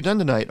 "Really? What have you done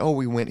tonight?" "Oh,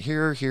 we went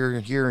here, here,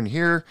 and here, and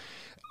here."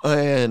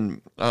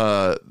 And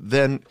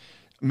then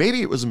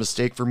maybe it was a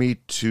mistake for me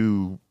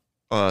to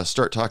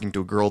start talking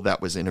to a girl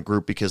that was in a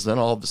group, because then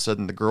all of a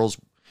sudden the girls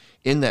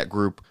in that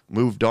group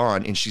moved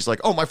on, and she's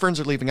like, "Oh, my friends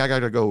are leaving. I got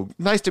to go.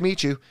 Nice to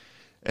meet you."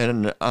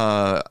 And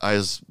I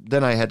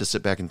had to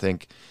sit back and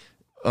think,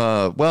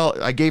 well,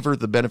 I gave her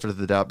the benefit of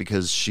the doubt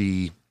because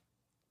she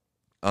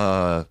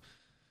had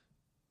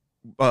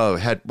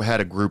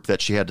a group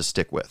that she had to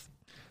stick with.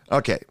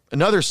 Okay,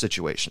 another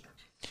situation.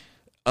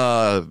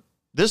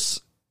 This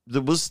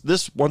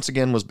once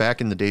again was back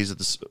in the days of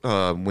this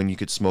when you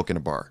could smoke in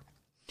a bar.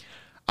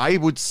 I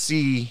would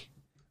see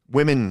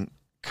women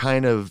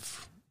kind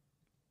of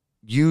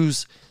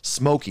use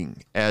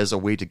smoking as a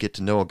way to get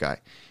to know a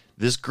guy.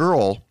 This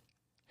girl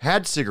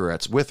had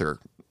cigarettes with her.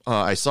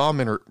 I saw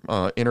them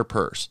in her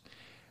purse,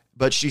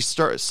 but she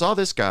saw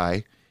this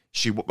guy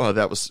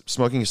that was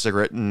smoking a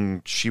cigarette,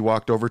 and she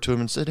walked over to him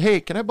and said, "Hey,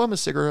 can I bum a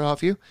cigarette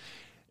off you?"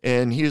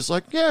 And he was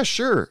like, "Yeah,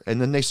 sure."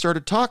 And then they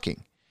started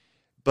talking,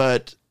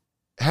 but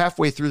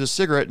halfway through the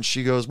cigarette, and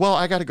she goes, "Well,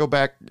 I got to go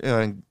back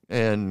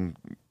and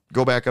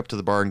go back up to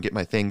the bar and get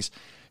my things.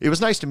 It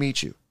was nice to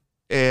meet you."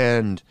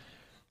 And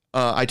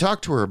I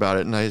talked to her about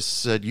it, and I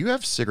said, "You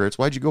have cigarettes.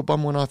 Why'd you go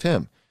bum one off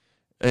him?"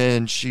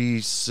 And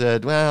she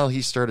said, "Well,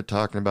 he started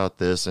talking about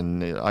this,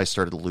 and I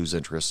started to lose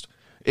interest."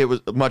 It was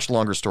a much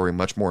longer story,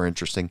 much more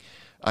interesting.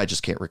 I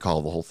just can't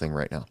recall the whole thing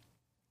right now.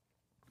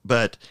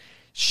 But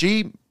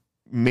she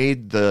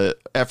made the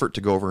effort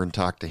to go over and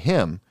talk to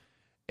him,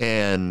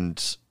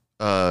 and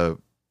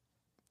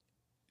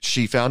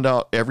she found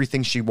out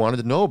everything she wanted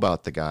to know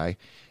about the guy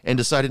and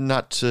decided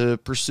not to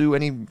pursue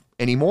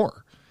any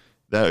more.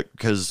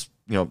 Because,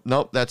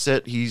 nope, that's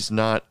it. He's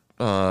not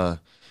one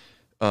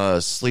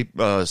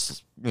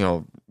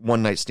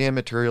night stand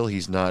material.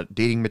 He's not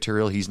dating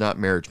material. He's not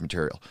marriage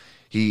material.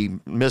 He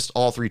missed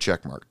all 3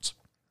 check marks.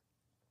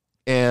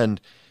 And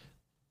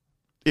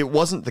it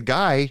wasn't the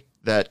guy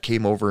that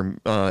came over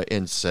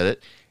and said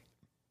it.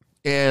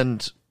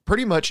 And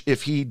pretty much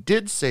if he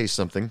did say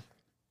something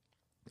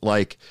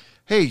like,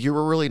 "Hey, you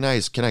were really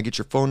nice. Can I get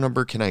your phone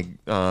number? Can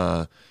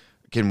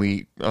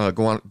we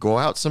go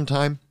out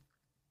sometime?"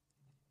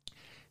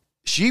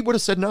 She would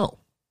have said no,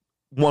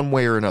 one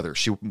way or another.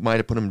 She might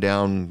have put him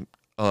down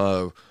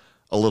a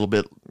little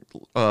bit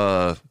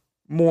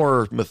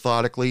more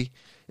methodically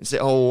and say,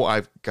 "Oh,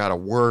 I've got to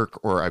work,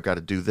 or I've got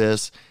to do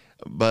this,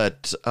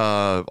 but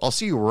I'll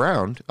see you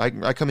around.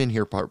 I come in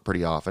here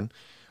pretty often."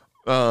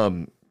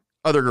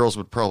 Other girls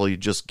would probably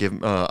just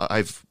give,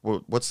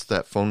 what's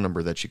that phone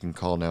number that you can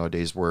call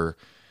nowadays where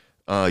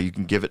you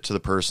can give it to the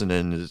person,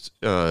 and it's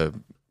the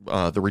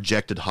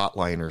rejected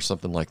hotline or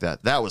something like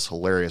that. That was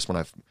hilarious when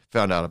I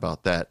found out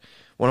about that.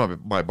 One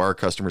of my bar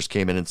customers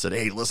came in and said,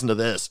 "Hey, listen to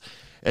this."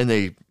 And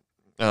they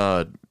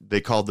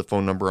called the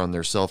phone number on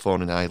their cell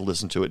phone, and I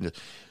listened to it. And,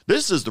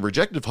 "This is the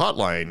rejected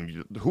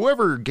hotline.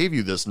 Whoever gave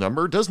you this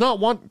number does not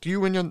want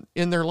you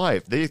in their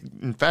life. They,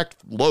 in fact,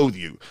 loathe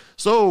you.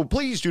 So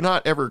please do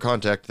not ever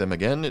contact them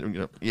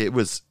again." It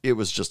was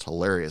just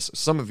hilarious.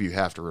 Some of you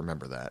have to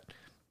remember that.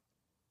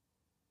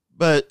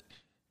 But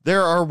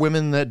there are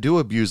women that do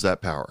abuse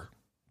that power.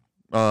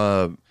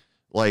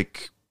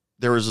 Like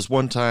there was this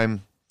one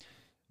time,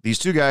 these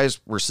 2 guys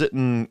were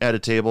sitting at a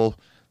table.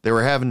 They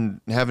were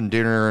having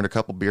dinner and a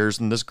couple beers,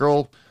 and this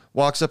girl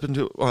walks up to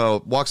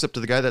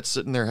the guy that's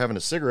sitting there having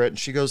a cigarette, and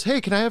she goes,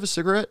 "Hey, can I have a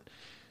cigarette?"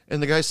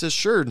 And the guy says,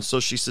 "Sure." And so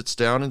she sits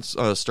down and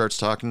starts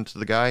talking to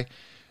the guy.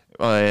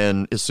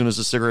 And as soon as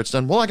the cigarette's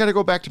done, "Well, I got to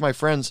go back to my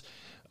friends."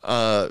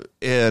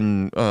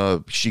 And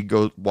she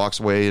walks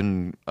away,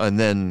 and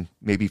then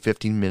maybe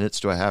 15 minutes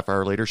to a half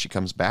hour later, she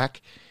comes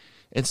back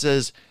and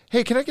says,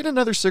 "Hey, can I get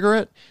another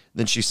cigarette?"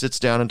 Then she sits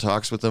down and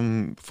talks with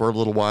him for a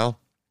little while.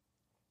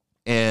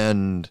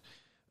 And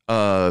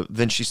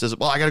then she says,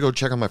 "Well, I got to go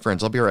check on my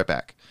friends. I'll be right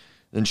back."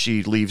 Then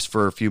she leaves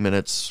for a few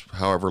minutes,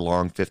 however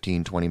long,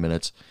 15, 20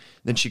 minutes.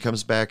 Then she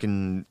comes back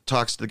and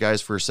talks to the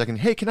guys for a second.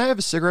 "Hey, can I have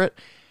a cigarette?"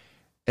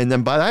 And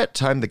then by that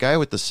time, the guy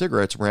with the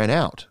cigarettes ran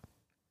out.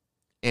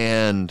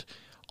 And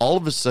all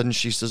of a sudden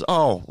she says,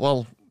 "Oh,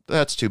 well,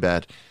 that's too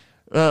bad.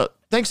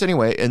 Thanks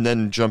anyway." And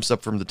then jumps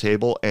up from the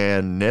table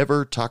and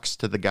never talks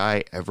to the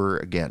guy ever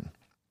again.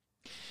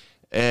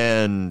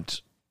 And,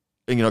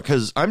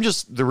 because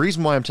the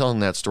reason why I'm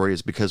telling that story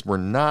is because we're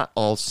not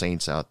all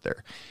saints out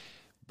there.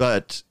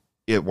 But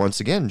it once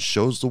again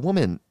shows the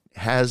woman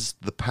has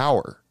the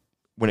power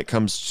when it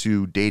comes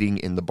to dating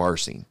in the bar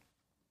scene.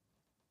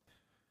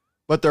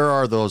 But there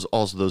are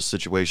also those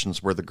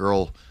situations where the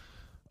girl,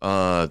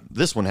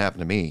 this one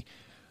happened to me.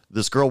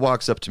 this girl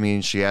walks up to me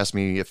and she asks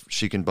me if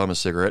she can bum a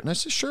cigarette. And I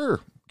said,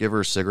 sure, give her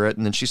a cigarette.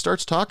 And then she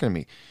starts talking to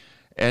me.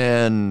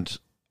 And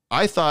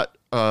I thought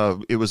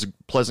it was a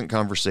pleasant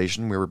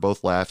conversation. We were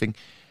both laughing.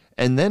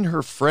 And then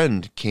her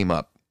friend came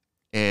up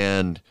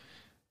and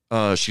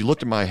she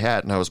looked at my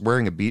hat, and I was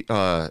wearing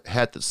a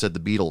hat that said the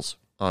Beatles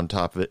on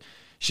top of it.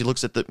 She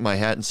looks at my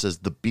hat and says,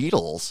 the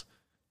Beatles?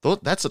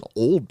 That's an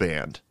old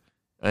band.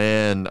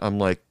 And I'm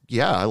like,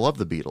 yeah, I love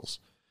the Beatles.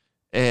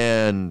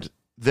 And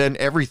then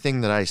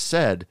everything that I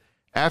said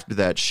after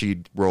that,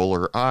 she'd roll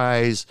her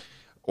eyes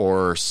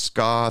or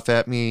scoff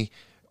at me.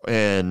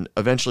 And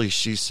eventually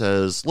she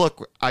says,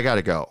 look, I got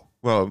to go.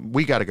 Well,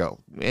 we got to go.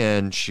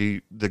 And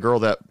the girl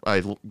that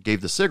I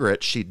gave the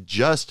cigarette, she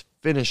just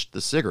finished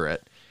the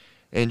cigarette.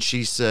 And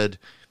she said,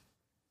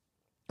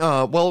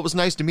 well, it was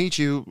nice to meet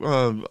you,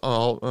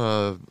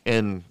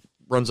 and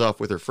runs off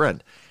with her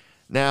friend.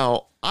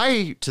 Now,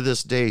 I, to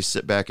this day,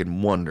 sit back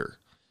and wonder,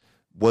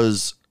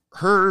 was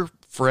her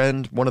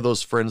friend one of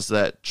those friends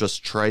that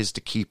just tries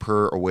to keep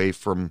her away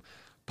from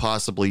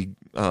possibly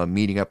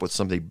meeting up with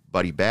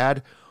somebody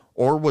bad?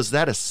 Or was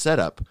that a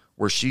setup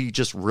where she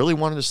just really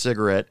wanted a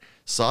cigarette,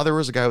 saw there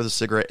was a guy with a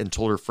cigarette, and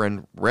told her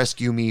friend,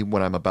 rescue me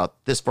when I'm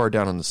about this far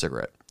down on the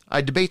cigarette?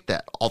 I debate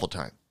that all the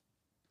time.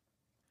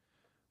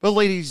 But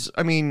ladies,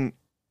 I mean,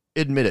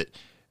 admit it.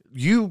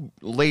 You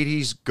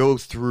ladies go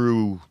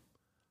through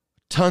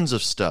tons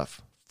of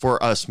stuff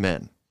for us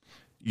men.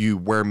 You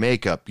wear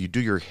makeup, you do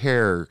your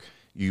hair,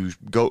 you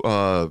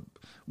go,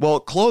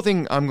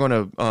 clothing, I'm going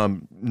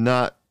to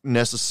not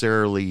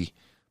necessarily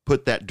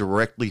put that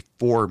directly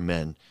for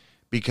men,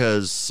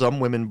 because some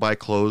women buy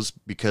clothes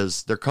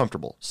because they're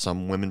comfortable.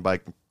 Some women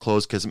buy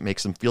clothes because it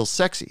makes them feel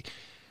sexy.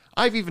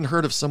 I've even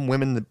heard of some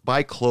women that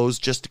buy clothes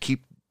just to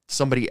keep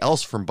somebody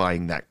else from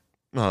buying that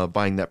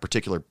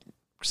particular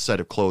set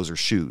of clothes or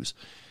shoes.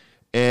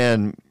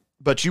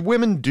 But you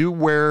women do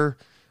wear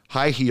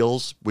high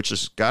heels, which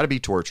has got to be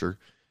torture.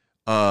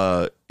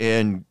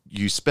 And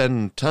you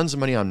spend tons of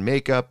money on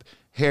makeup,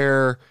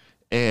 hair,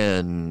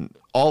 and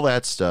all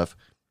that stuff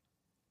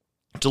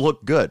to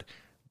look good.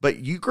 But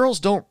you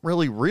girls don't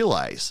really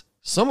realize,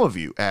 some of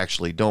you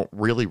actually don't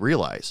really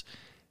realize,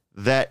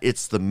 that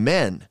it's the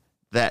men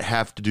that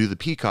have to do the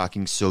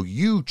peacocking, so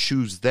you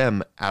choose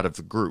them out of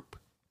the group.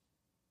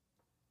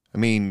 I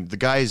mean, the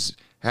guys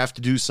have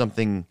to do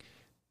something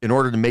in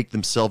order to make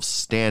themselves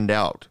stand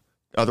out.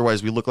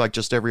 Otherwise, we look like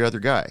just every other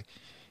guy.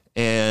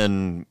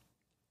 And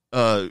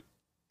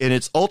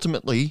it's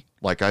ultimately,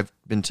 like I've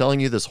been telling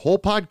you this whole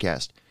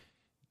podcast,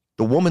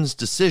 the woman's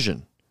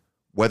decision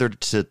whether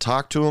to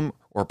talk to him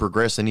or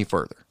progress any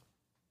further.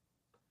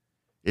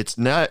 It's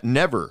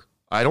never,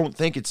 I don't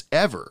think it's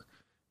ever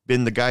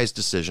been the guy's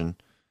decision,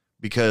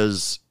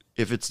 because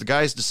if it's the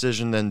guy's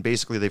decision, then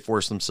basically they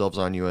force themselves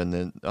on you, and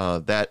then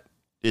that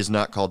is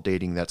not called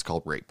dating, that's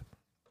called rape.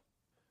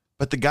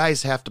 But the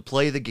guys have to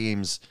play the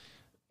games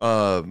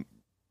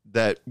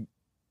that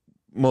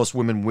most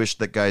women wish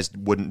that guys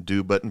wouldn't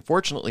do. But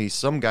unfortunately,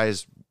 some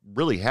guys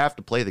really have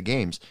to play the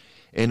games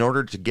in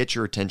order to get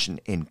your attention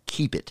and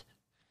keep it.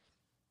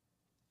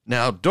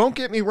 Now, don't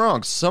get me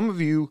wrong. Some of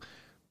you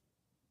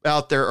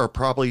out there are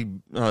probably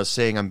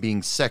saying I'm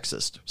being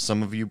sexist.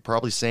 Some of you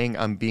probably saying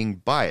I'm being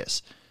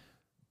biased.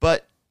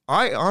 But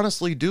I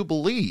honestly do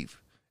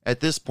believe at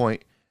this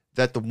point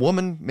that the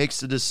woman makes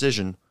the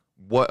decision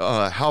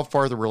how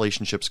far the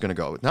relationship's going to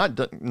go.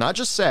 Not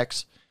just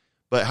sex,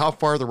 but how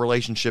far the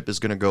relationship is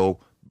going to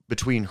go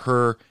between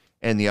her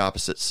and the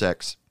opposite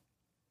sex.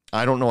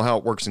 I don't know how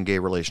it works in gay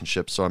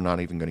relationships, so I'm not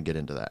even going to get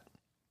into that.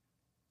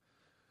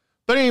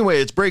 But anyway,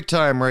 it's break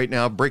time right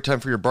now. Break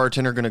time for your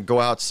bartender. Going to go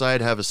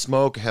outside, have a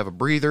smoke, have a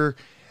breather.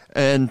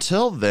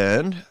 Until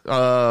then,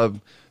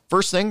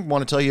 first thing I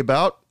want to tell you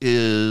about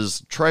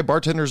is try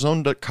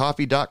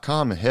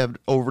bartenderzone.coffee.com. Head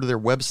over to their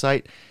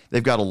website.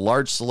 They've got a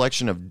large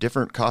selection of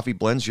different coffee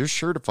blends. You're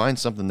sure to find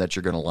something that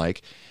you're going to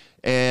like.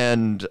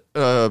 And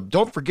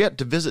don't forget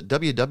to visit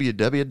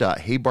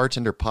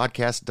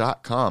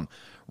www.heybartenderpodcast.com.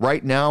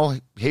 Right now,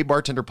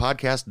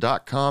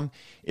 heybartenderpodcast.com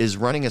is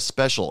running a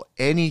special.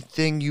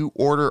 Anything you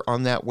order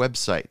on that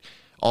website,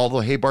 all the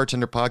Hey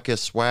Bartender Podcast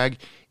swag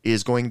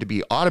is going to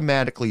be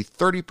automatically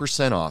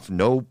 30% off.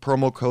 No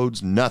promo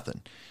codes,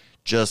 nothing.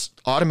 Just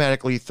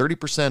automatically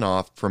 30%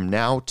 off from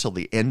now till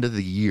the end of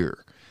the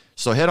year.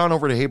 So head on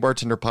over to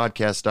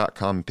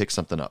heybartenderpodcast.com and pick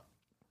something up.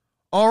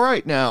 All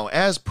right, now,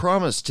 as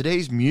promised,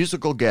 today's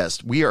musical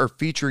guest, we are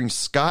featuring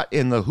Scott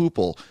and the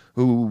Hoople,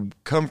 who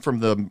come from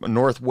the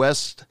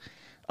Northwest,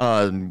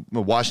 Washington,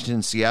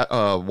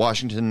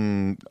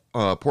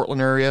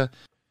 Portland area.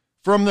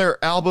 From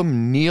their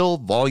album Kneel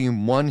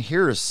Volume 1,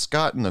 here is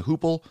Scott and the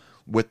Hoople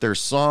with their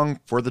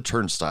song For the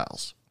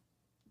Turnstiles.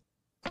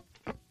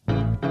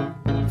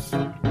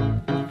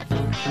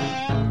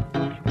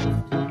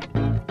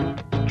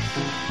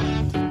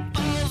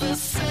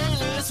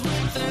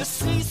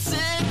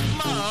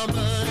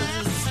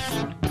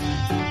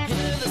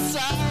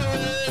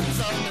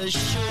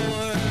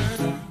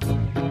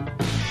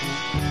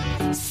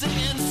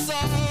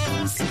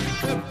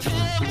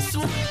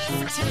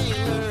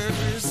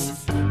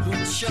 Tailors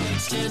who charge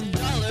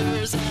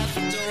 $10 at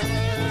the door.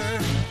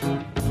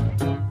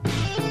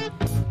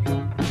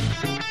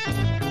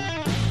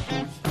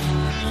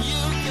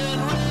 You can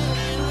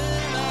really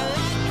live a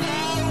life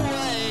that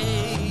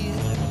way.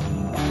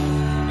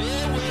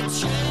 It will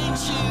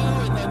change you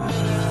in the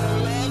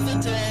middle of the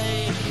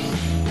day.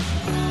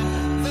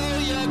 Though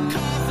your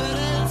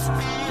confidence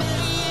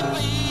may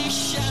be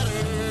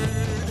shattered,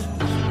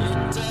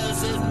 it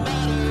doesn't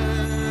matter.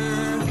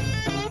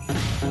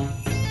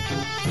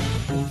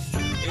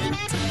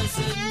 It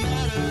doesn't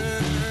matter.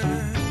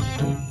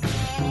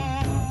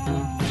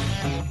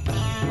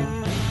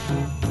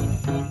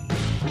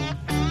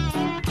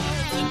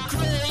 All the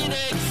great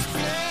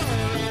explorers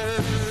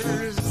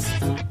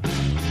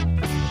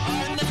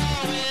are now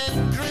in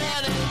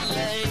Granite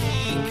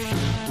Lake,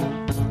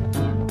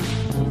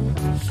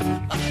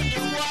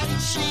 under white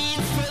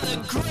sheets for the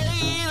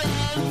great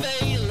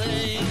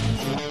unveiling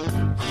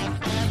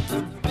at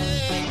the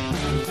big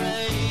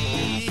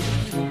parade.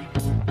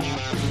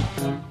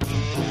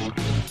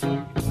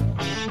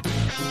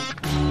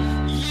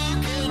 You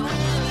can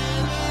really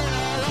learn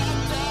a lot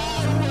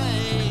that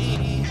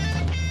way.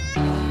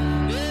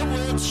 It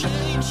will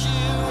change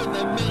you in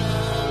the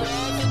middle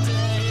of the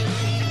day.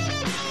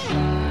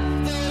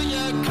 Though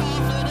your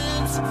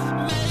confidence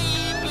may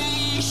be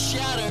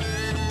shattered,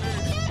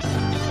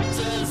 it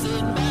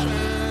doesn't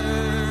matter.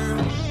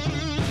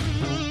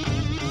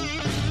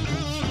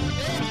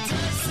 It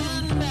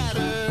doesn't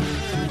matter.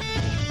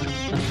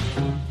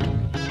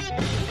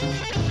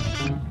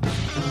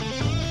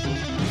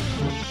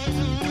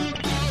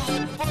 All the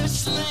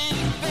bush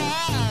league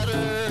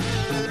batters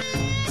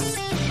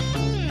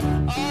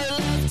are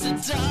left to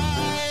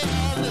die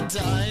on the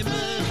diamond.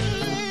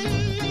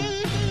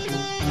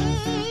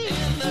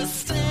 In the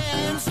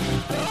stands,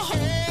 the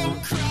whole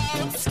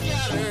crowd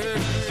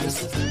scatters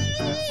for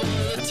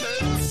the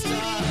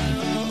turnstiles.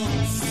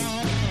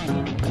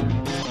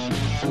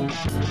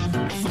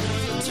 For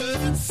the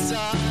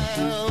turnstiles.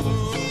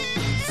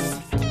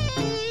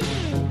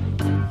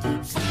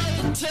 For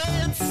the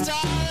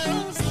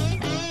turnstiles.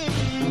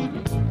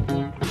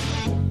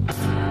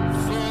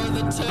 For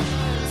the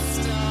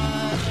turnstiles.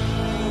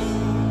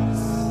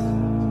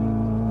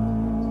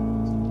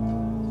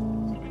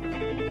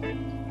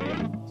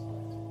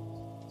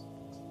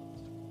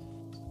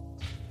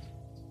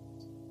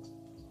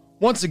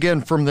 Once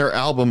again, from their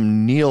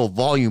album Neil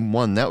Volume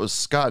 1, that was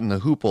Scott and the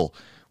Hoople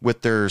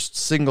with their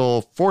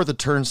single For the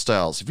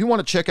Turnstiles. If you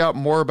want to check out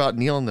more about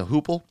Neil and the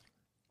Hoople,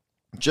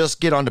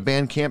 just get onto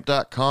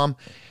bandcamp.com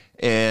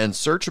and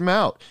search them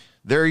out.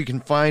 There you can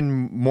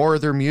find more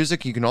of their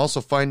music. You can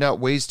also find out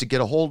ways to get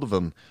a hold of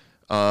them.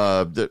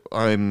 That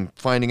I'm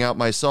finding out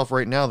myself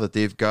right now that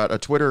they've got a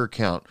Twitter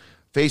account,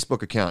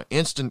 Facebook account,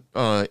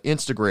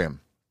 Instagram.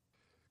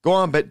 Go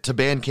on to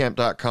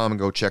bandcamp.com and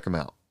go check them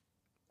out.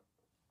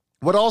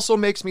 What also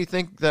makes me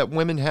think that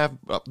women have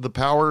the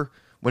power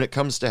when it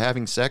comes to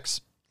having sex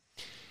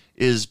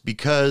is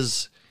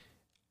because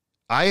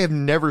I have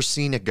never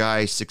seen a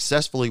guy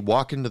successfully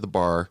walk into the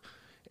bar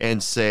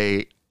and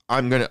say,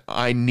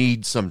 I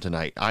need some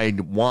tonight. I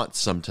want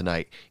some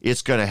tonight.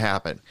 It's going to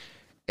happen.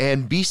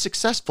 And be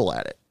successful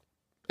at it.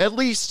 At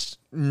least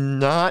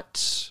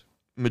not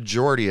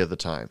majority of the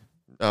time,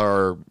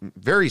 or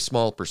very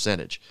small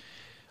percentage.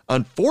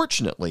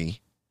 Unfortunately,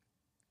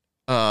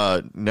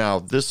 now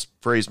this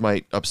phrase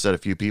might upset a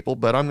few people,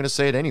 but I'm going to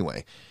say it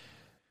anyway.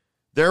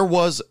 There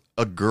was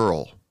a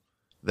girl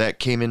that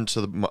came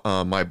into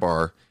my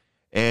bar,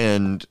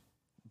 and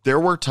there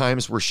were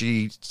times where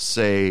she'd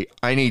say,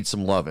 I need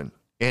some lovin',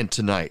 and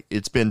tonight,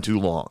 it's been too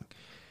long.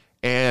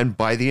 And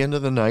by the end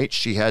of the night,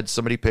 she had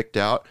somebody picked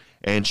out,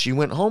 and she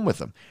went home with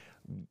them.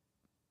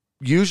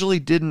 Usually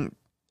didn't,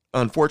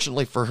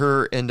 unfortunately for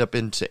her, end up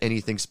into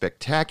anything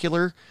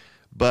spectacular,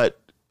 but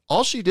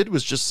all she did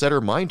was just set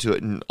her mind to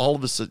it, and all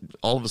of a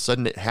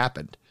sudden it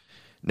happened.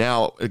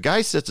 Now, a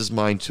guy sets his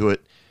mind to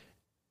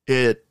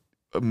it,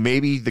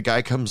 maybe the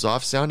guy comes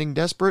off sounding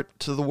desperate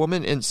to the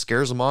woman and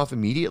scares him off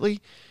immediately,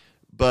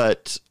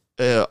 but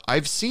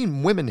I've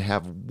seen women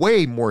have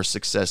way more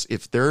success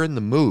if they're in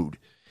the mood.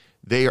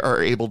 They are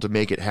able to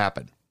make it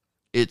happen.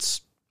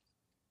 It's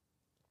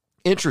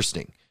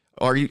interesting.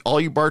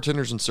 All you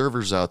bartenders and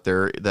servers out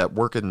there that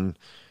work in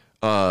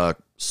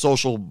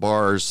social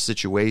bars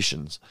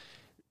situations,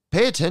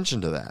 pay attention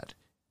to that.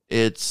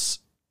 It's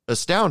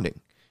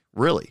astounding,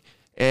 really.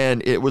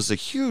 And it was a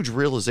huge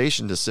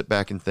realization to sit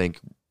back and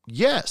think,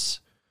 yes,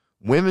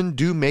 women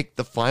do make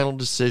the final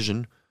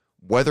decision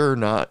whether or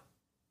not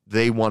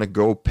they want to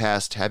go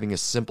past having a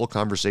simple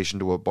conversation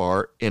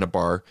to in a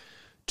bar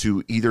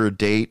to either a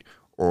date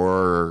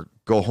or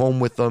go home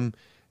with them.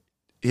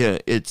 Yeah,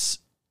 it's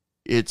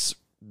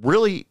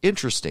really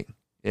interesting,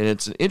 and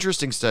it's an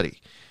interesting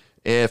study.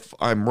 If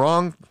I'm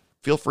wrong,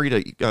 feel free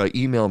to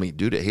email me,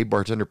 dude at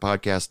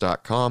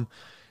heybartenderpodcast.com,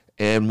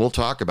 and we'll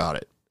talk about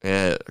it,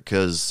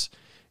 because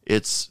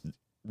it's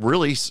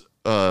really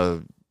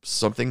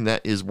something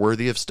that is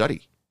worthy of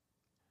study,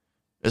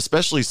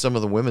 especially some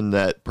of the women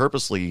that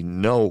purposely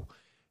know.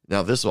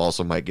 Now, this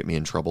also might get me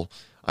in trouble.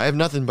 I have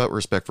nothing but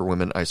respect for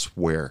women, I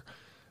swear.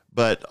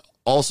 But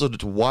also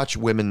to watch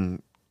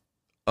women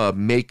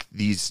make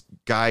these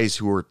guys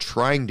who are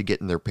trying to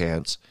get in their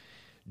pants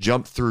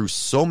jump through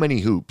so many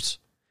hoops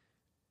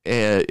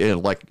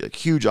and like a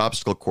huge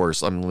obstacle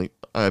course. I mean,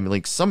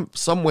 like some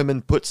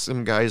women put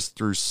some guys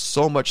through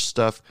so much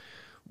stuff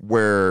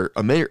where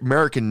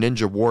American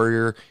Ninja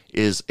Warrior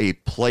is a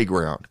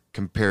playground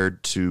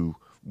compared to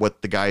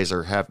what the guys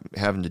are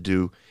having to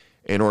do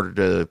in order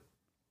to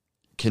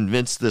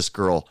convince this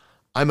girl,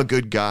 I'm a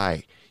good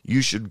guy.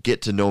 You should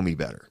get to know me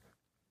better.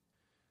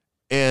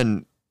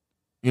 And,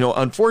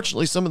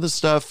 unfortunately, some of the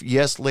stuff,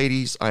 yes,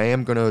 ladies, I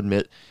am going to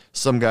admit,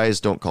 some guys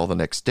don't call the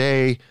next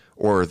day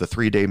or the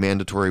 3-day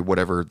mandatory,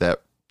 whatever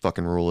that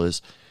fucking rule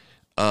is.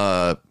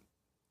 Whatever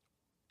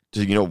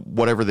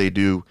they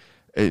do,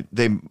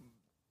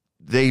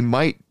 they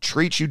might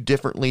treat you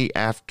differently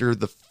after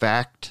the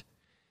fact.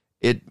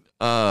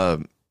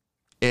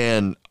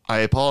 And I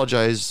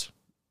apologize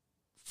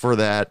for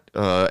that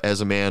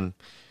as a man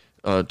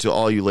to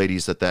all you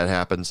ladies that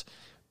happens,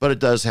 but it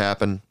does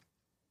happen.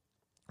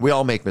 We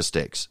all make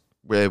mistakes.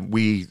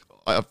 We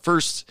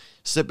first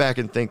sit back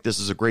and think this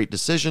is a great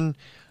decision.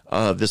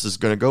 This is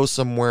going to go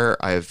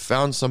somewhere. I have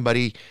found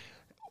somebody.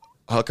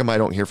 How come I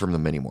don't hear from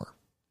them anymore?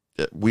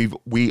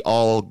 We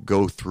all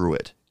go through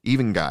it,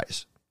 even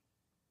guys.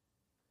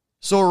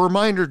 So a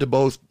reminder to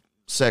both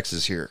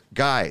sexes here.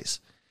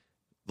 Guys,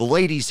 the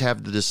ladies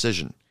have the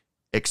decision.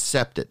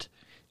 Accept it.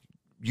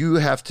 You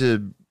have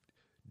to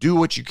do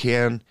what you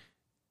can,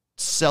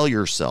 sell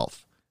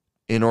yourself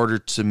in order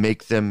to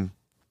make them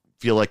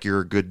feel like you're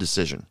a good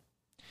decision.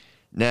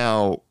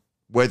 Now,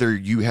 whether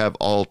you have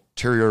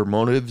ulterior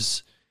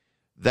motives,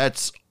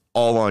 that's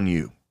all on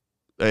you.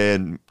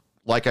 And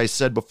like I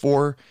said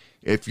before,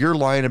 if you're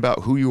lying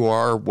about who you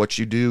are, what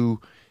you do,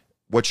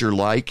 what you're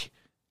like,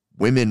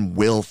 women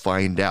will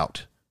find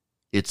out.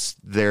 It's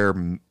their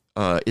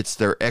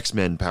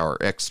X-Men power,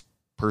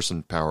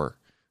 X-person power,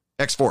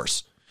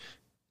 X-Force.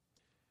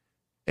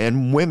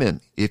 And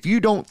women, if you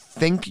don't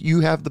think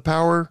you have the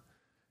power,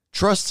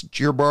 trust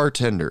your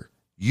bartender.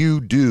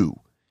 You do.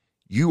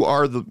 You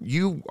are the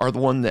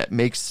one that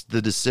makes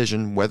the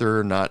decision whether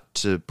or not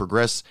to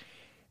progress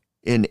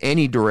in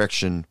any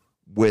direction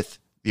with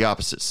the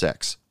opposite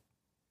sex.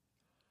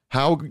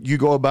 How you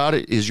go about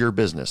it is your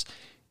business.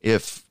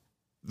 If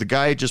the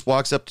guy just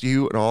walks up to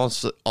you and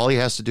all he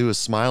has to do is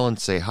smile and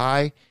say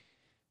hi,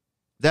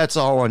 that's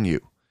all on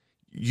you.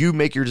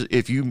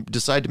 If you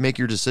decide to make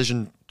your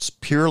decision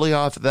purely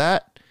off of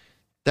that,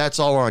 that's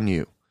all on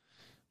you.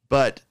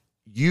 But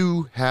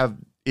it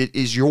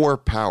is your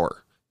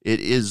power.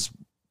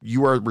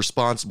 You are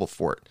responsible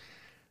for it.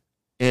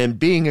 And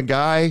being a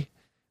guy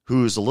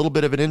who's a little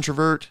bit of an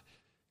introvert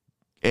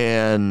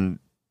and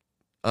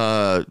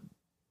things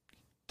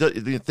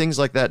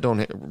like that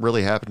don't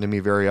really happen to me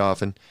very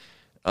often.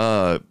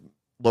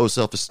 Low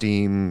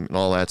self-esteem and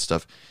all that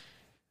stuff.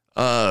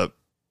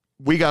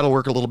 We got to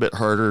work a little bit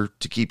harder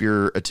to keep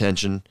your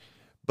attention,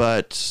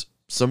 but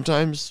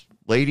sometimes,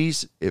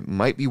 ladies, it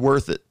might be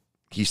worth it.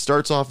 He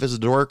starts off as a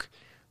dork,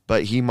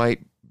 but he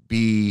might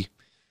be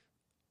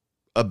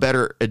a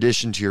better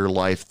addition to your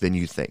life than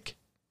you think.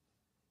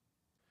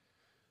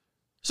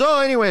 So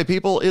anyway,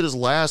 people, it is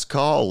last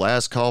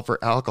call for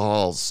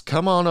alcohols.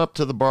 Come on up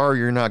to the bar.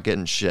 You're not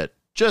getting shit.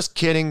 Just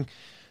kidding.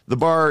 The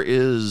bar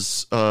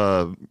is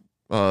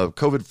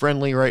COVID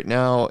friendly right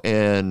now,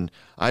 and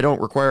I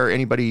don't require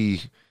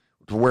anybody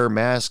to wear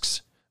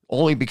masks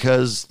only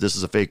because this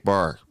is a fake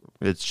bar.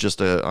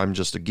 I'm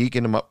just a geek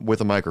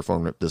with a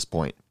microphone at this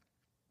point.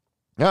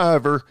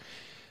 However,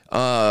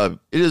 it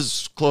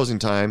is closing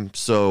time,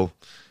 so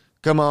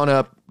come on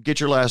up, get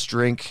your last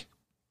drink,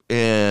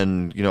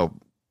 and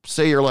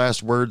say your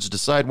last words,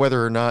 decide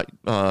whether or not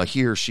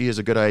he or she is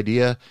a good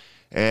idea,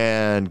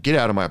 and get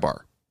out of my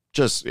bar.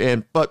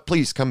 But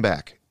please come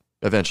back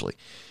eventually.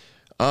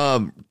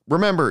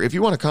 Remember, if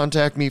you want to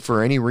contact me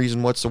for any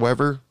reason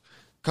whatsoever,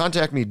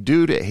 contact me,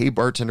 dude, at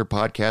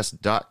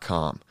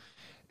heybartenderpodcast.com.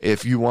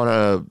 If you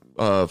want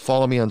to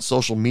follow me on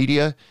social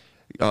media,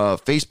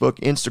 Facebook,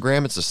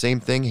 Instagram, it's the same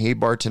thing, Hey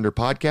Bartender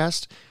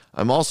Podcast.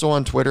 I'm also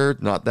on Twitter,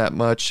 not that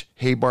much,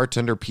 Hey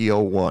Bartender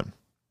PO1.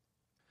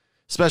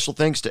 Special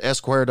thanks to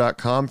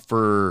Esquire.com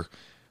for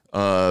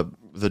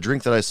the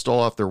drink that I stole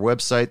off their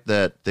website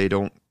that they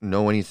don't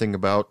know anything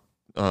about.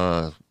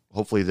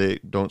 Hopefully they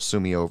don't sue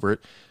me over it.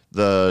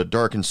 The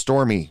Dark and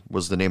Stormy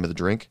was the name of the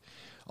drink.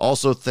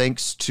 Also,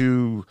 thanks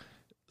to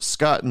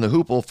Scott and the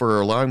Hoople for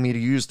allowing me to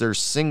use their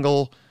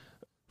single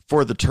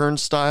for the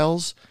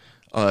Turnstiles.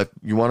 If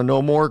you want to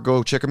know more,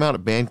 go check them out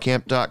at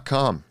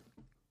bandcamp.com.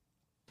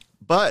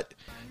 But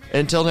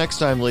until next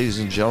time, ladies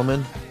and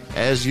gentlemen,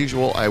 as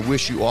usual, I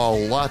wish you all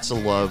lots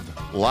of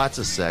love, lots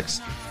of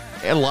sex,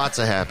 and lots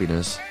of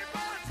happiness.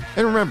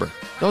 And remember,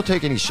 don't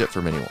take any shit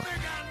from anyone.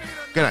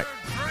 Good night.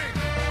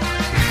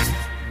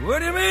 What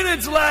do you mean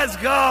it's last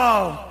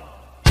call?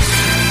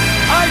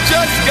 I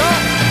just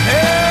got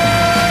here.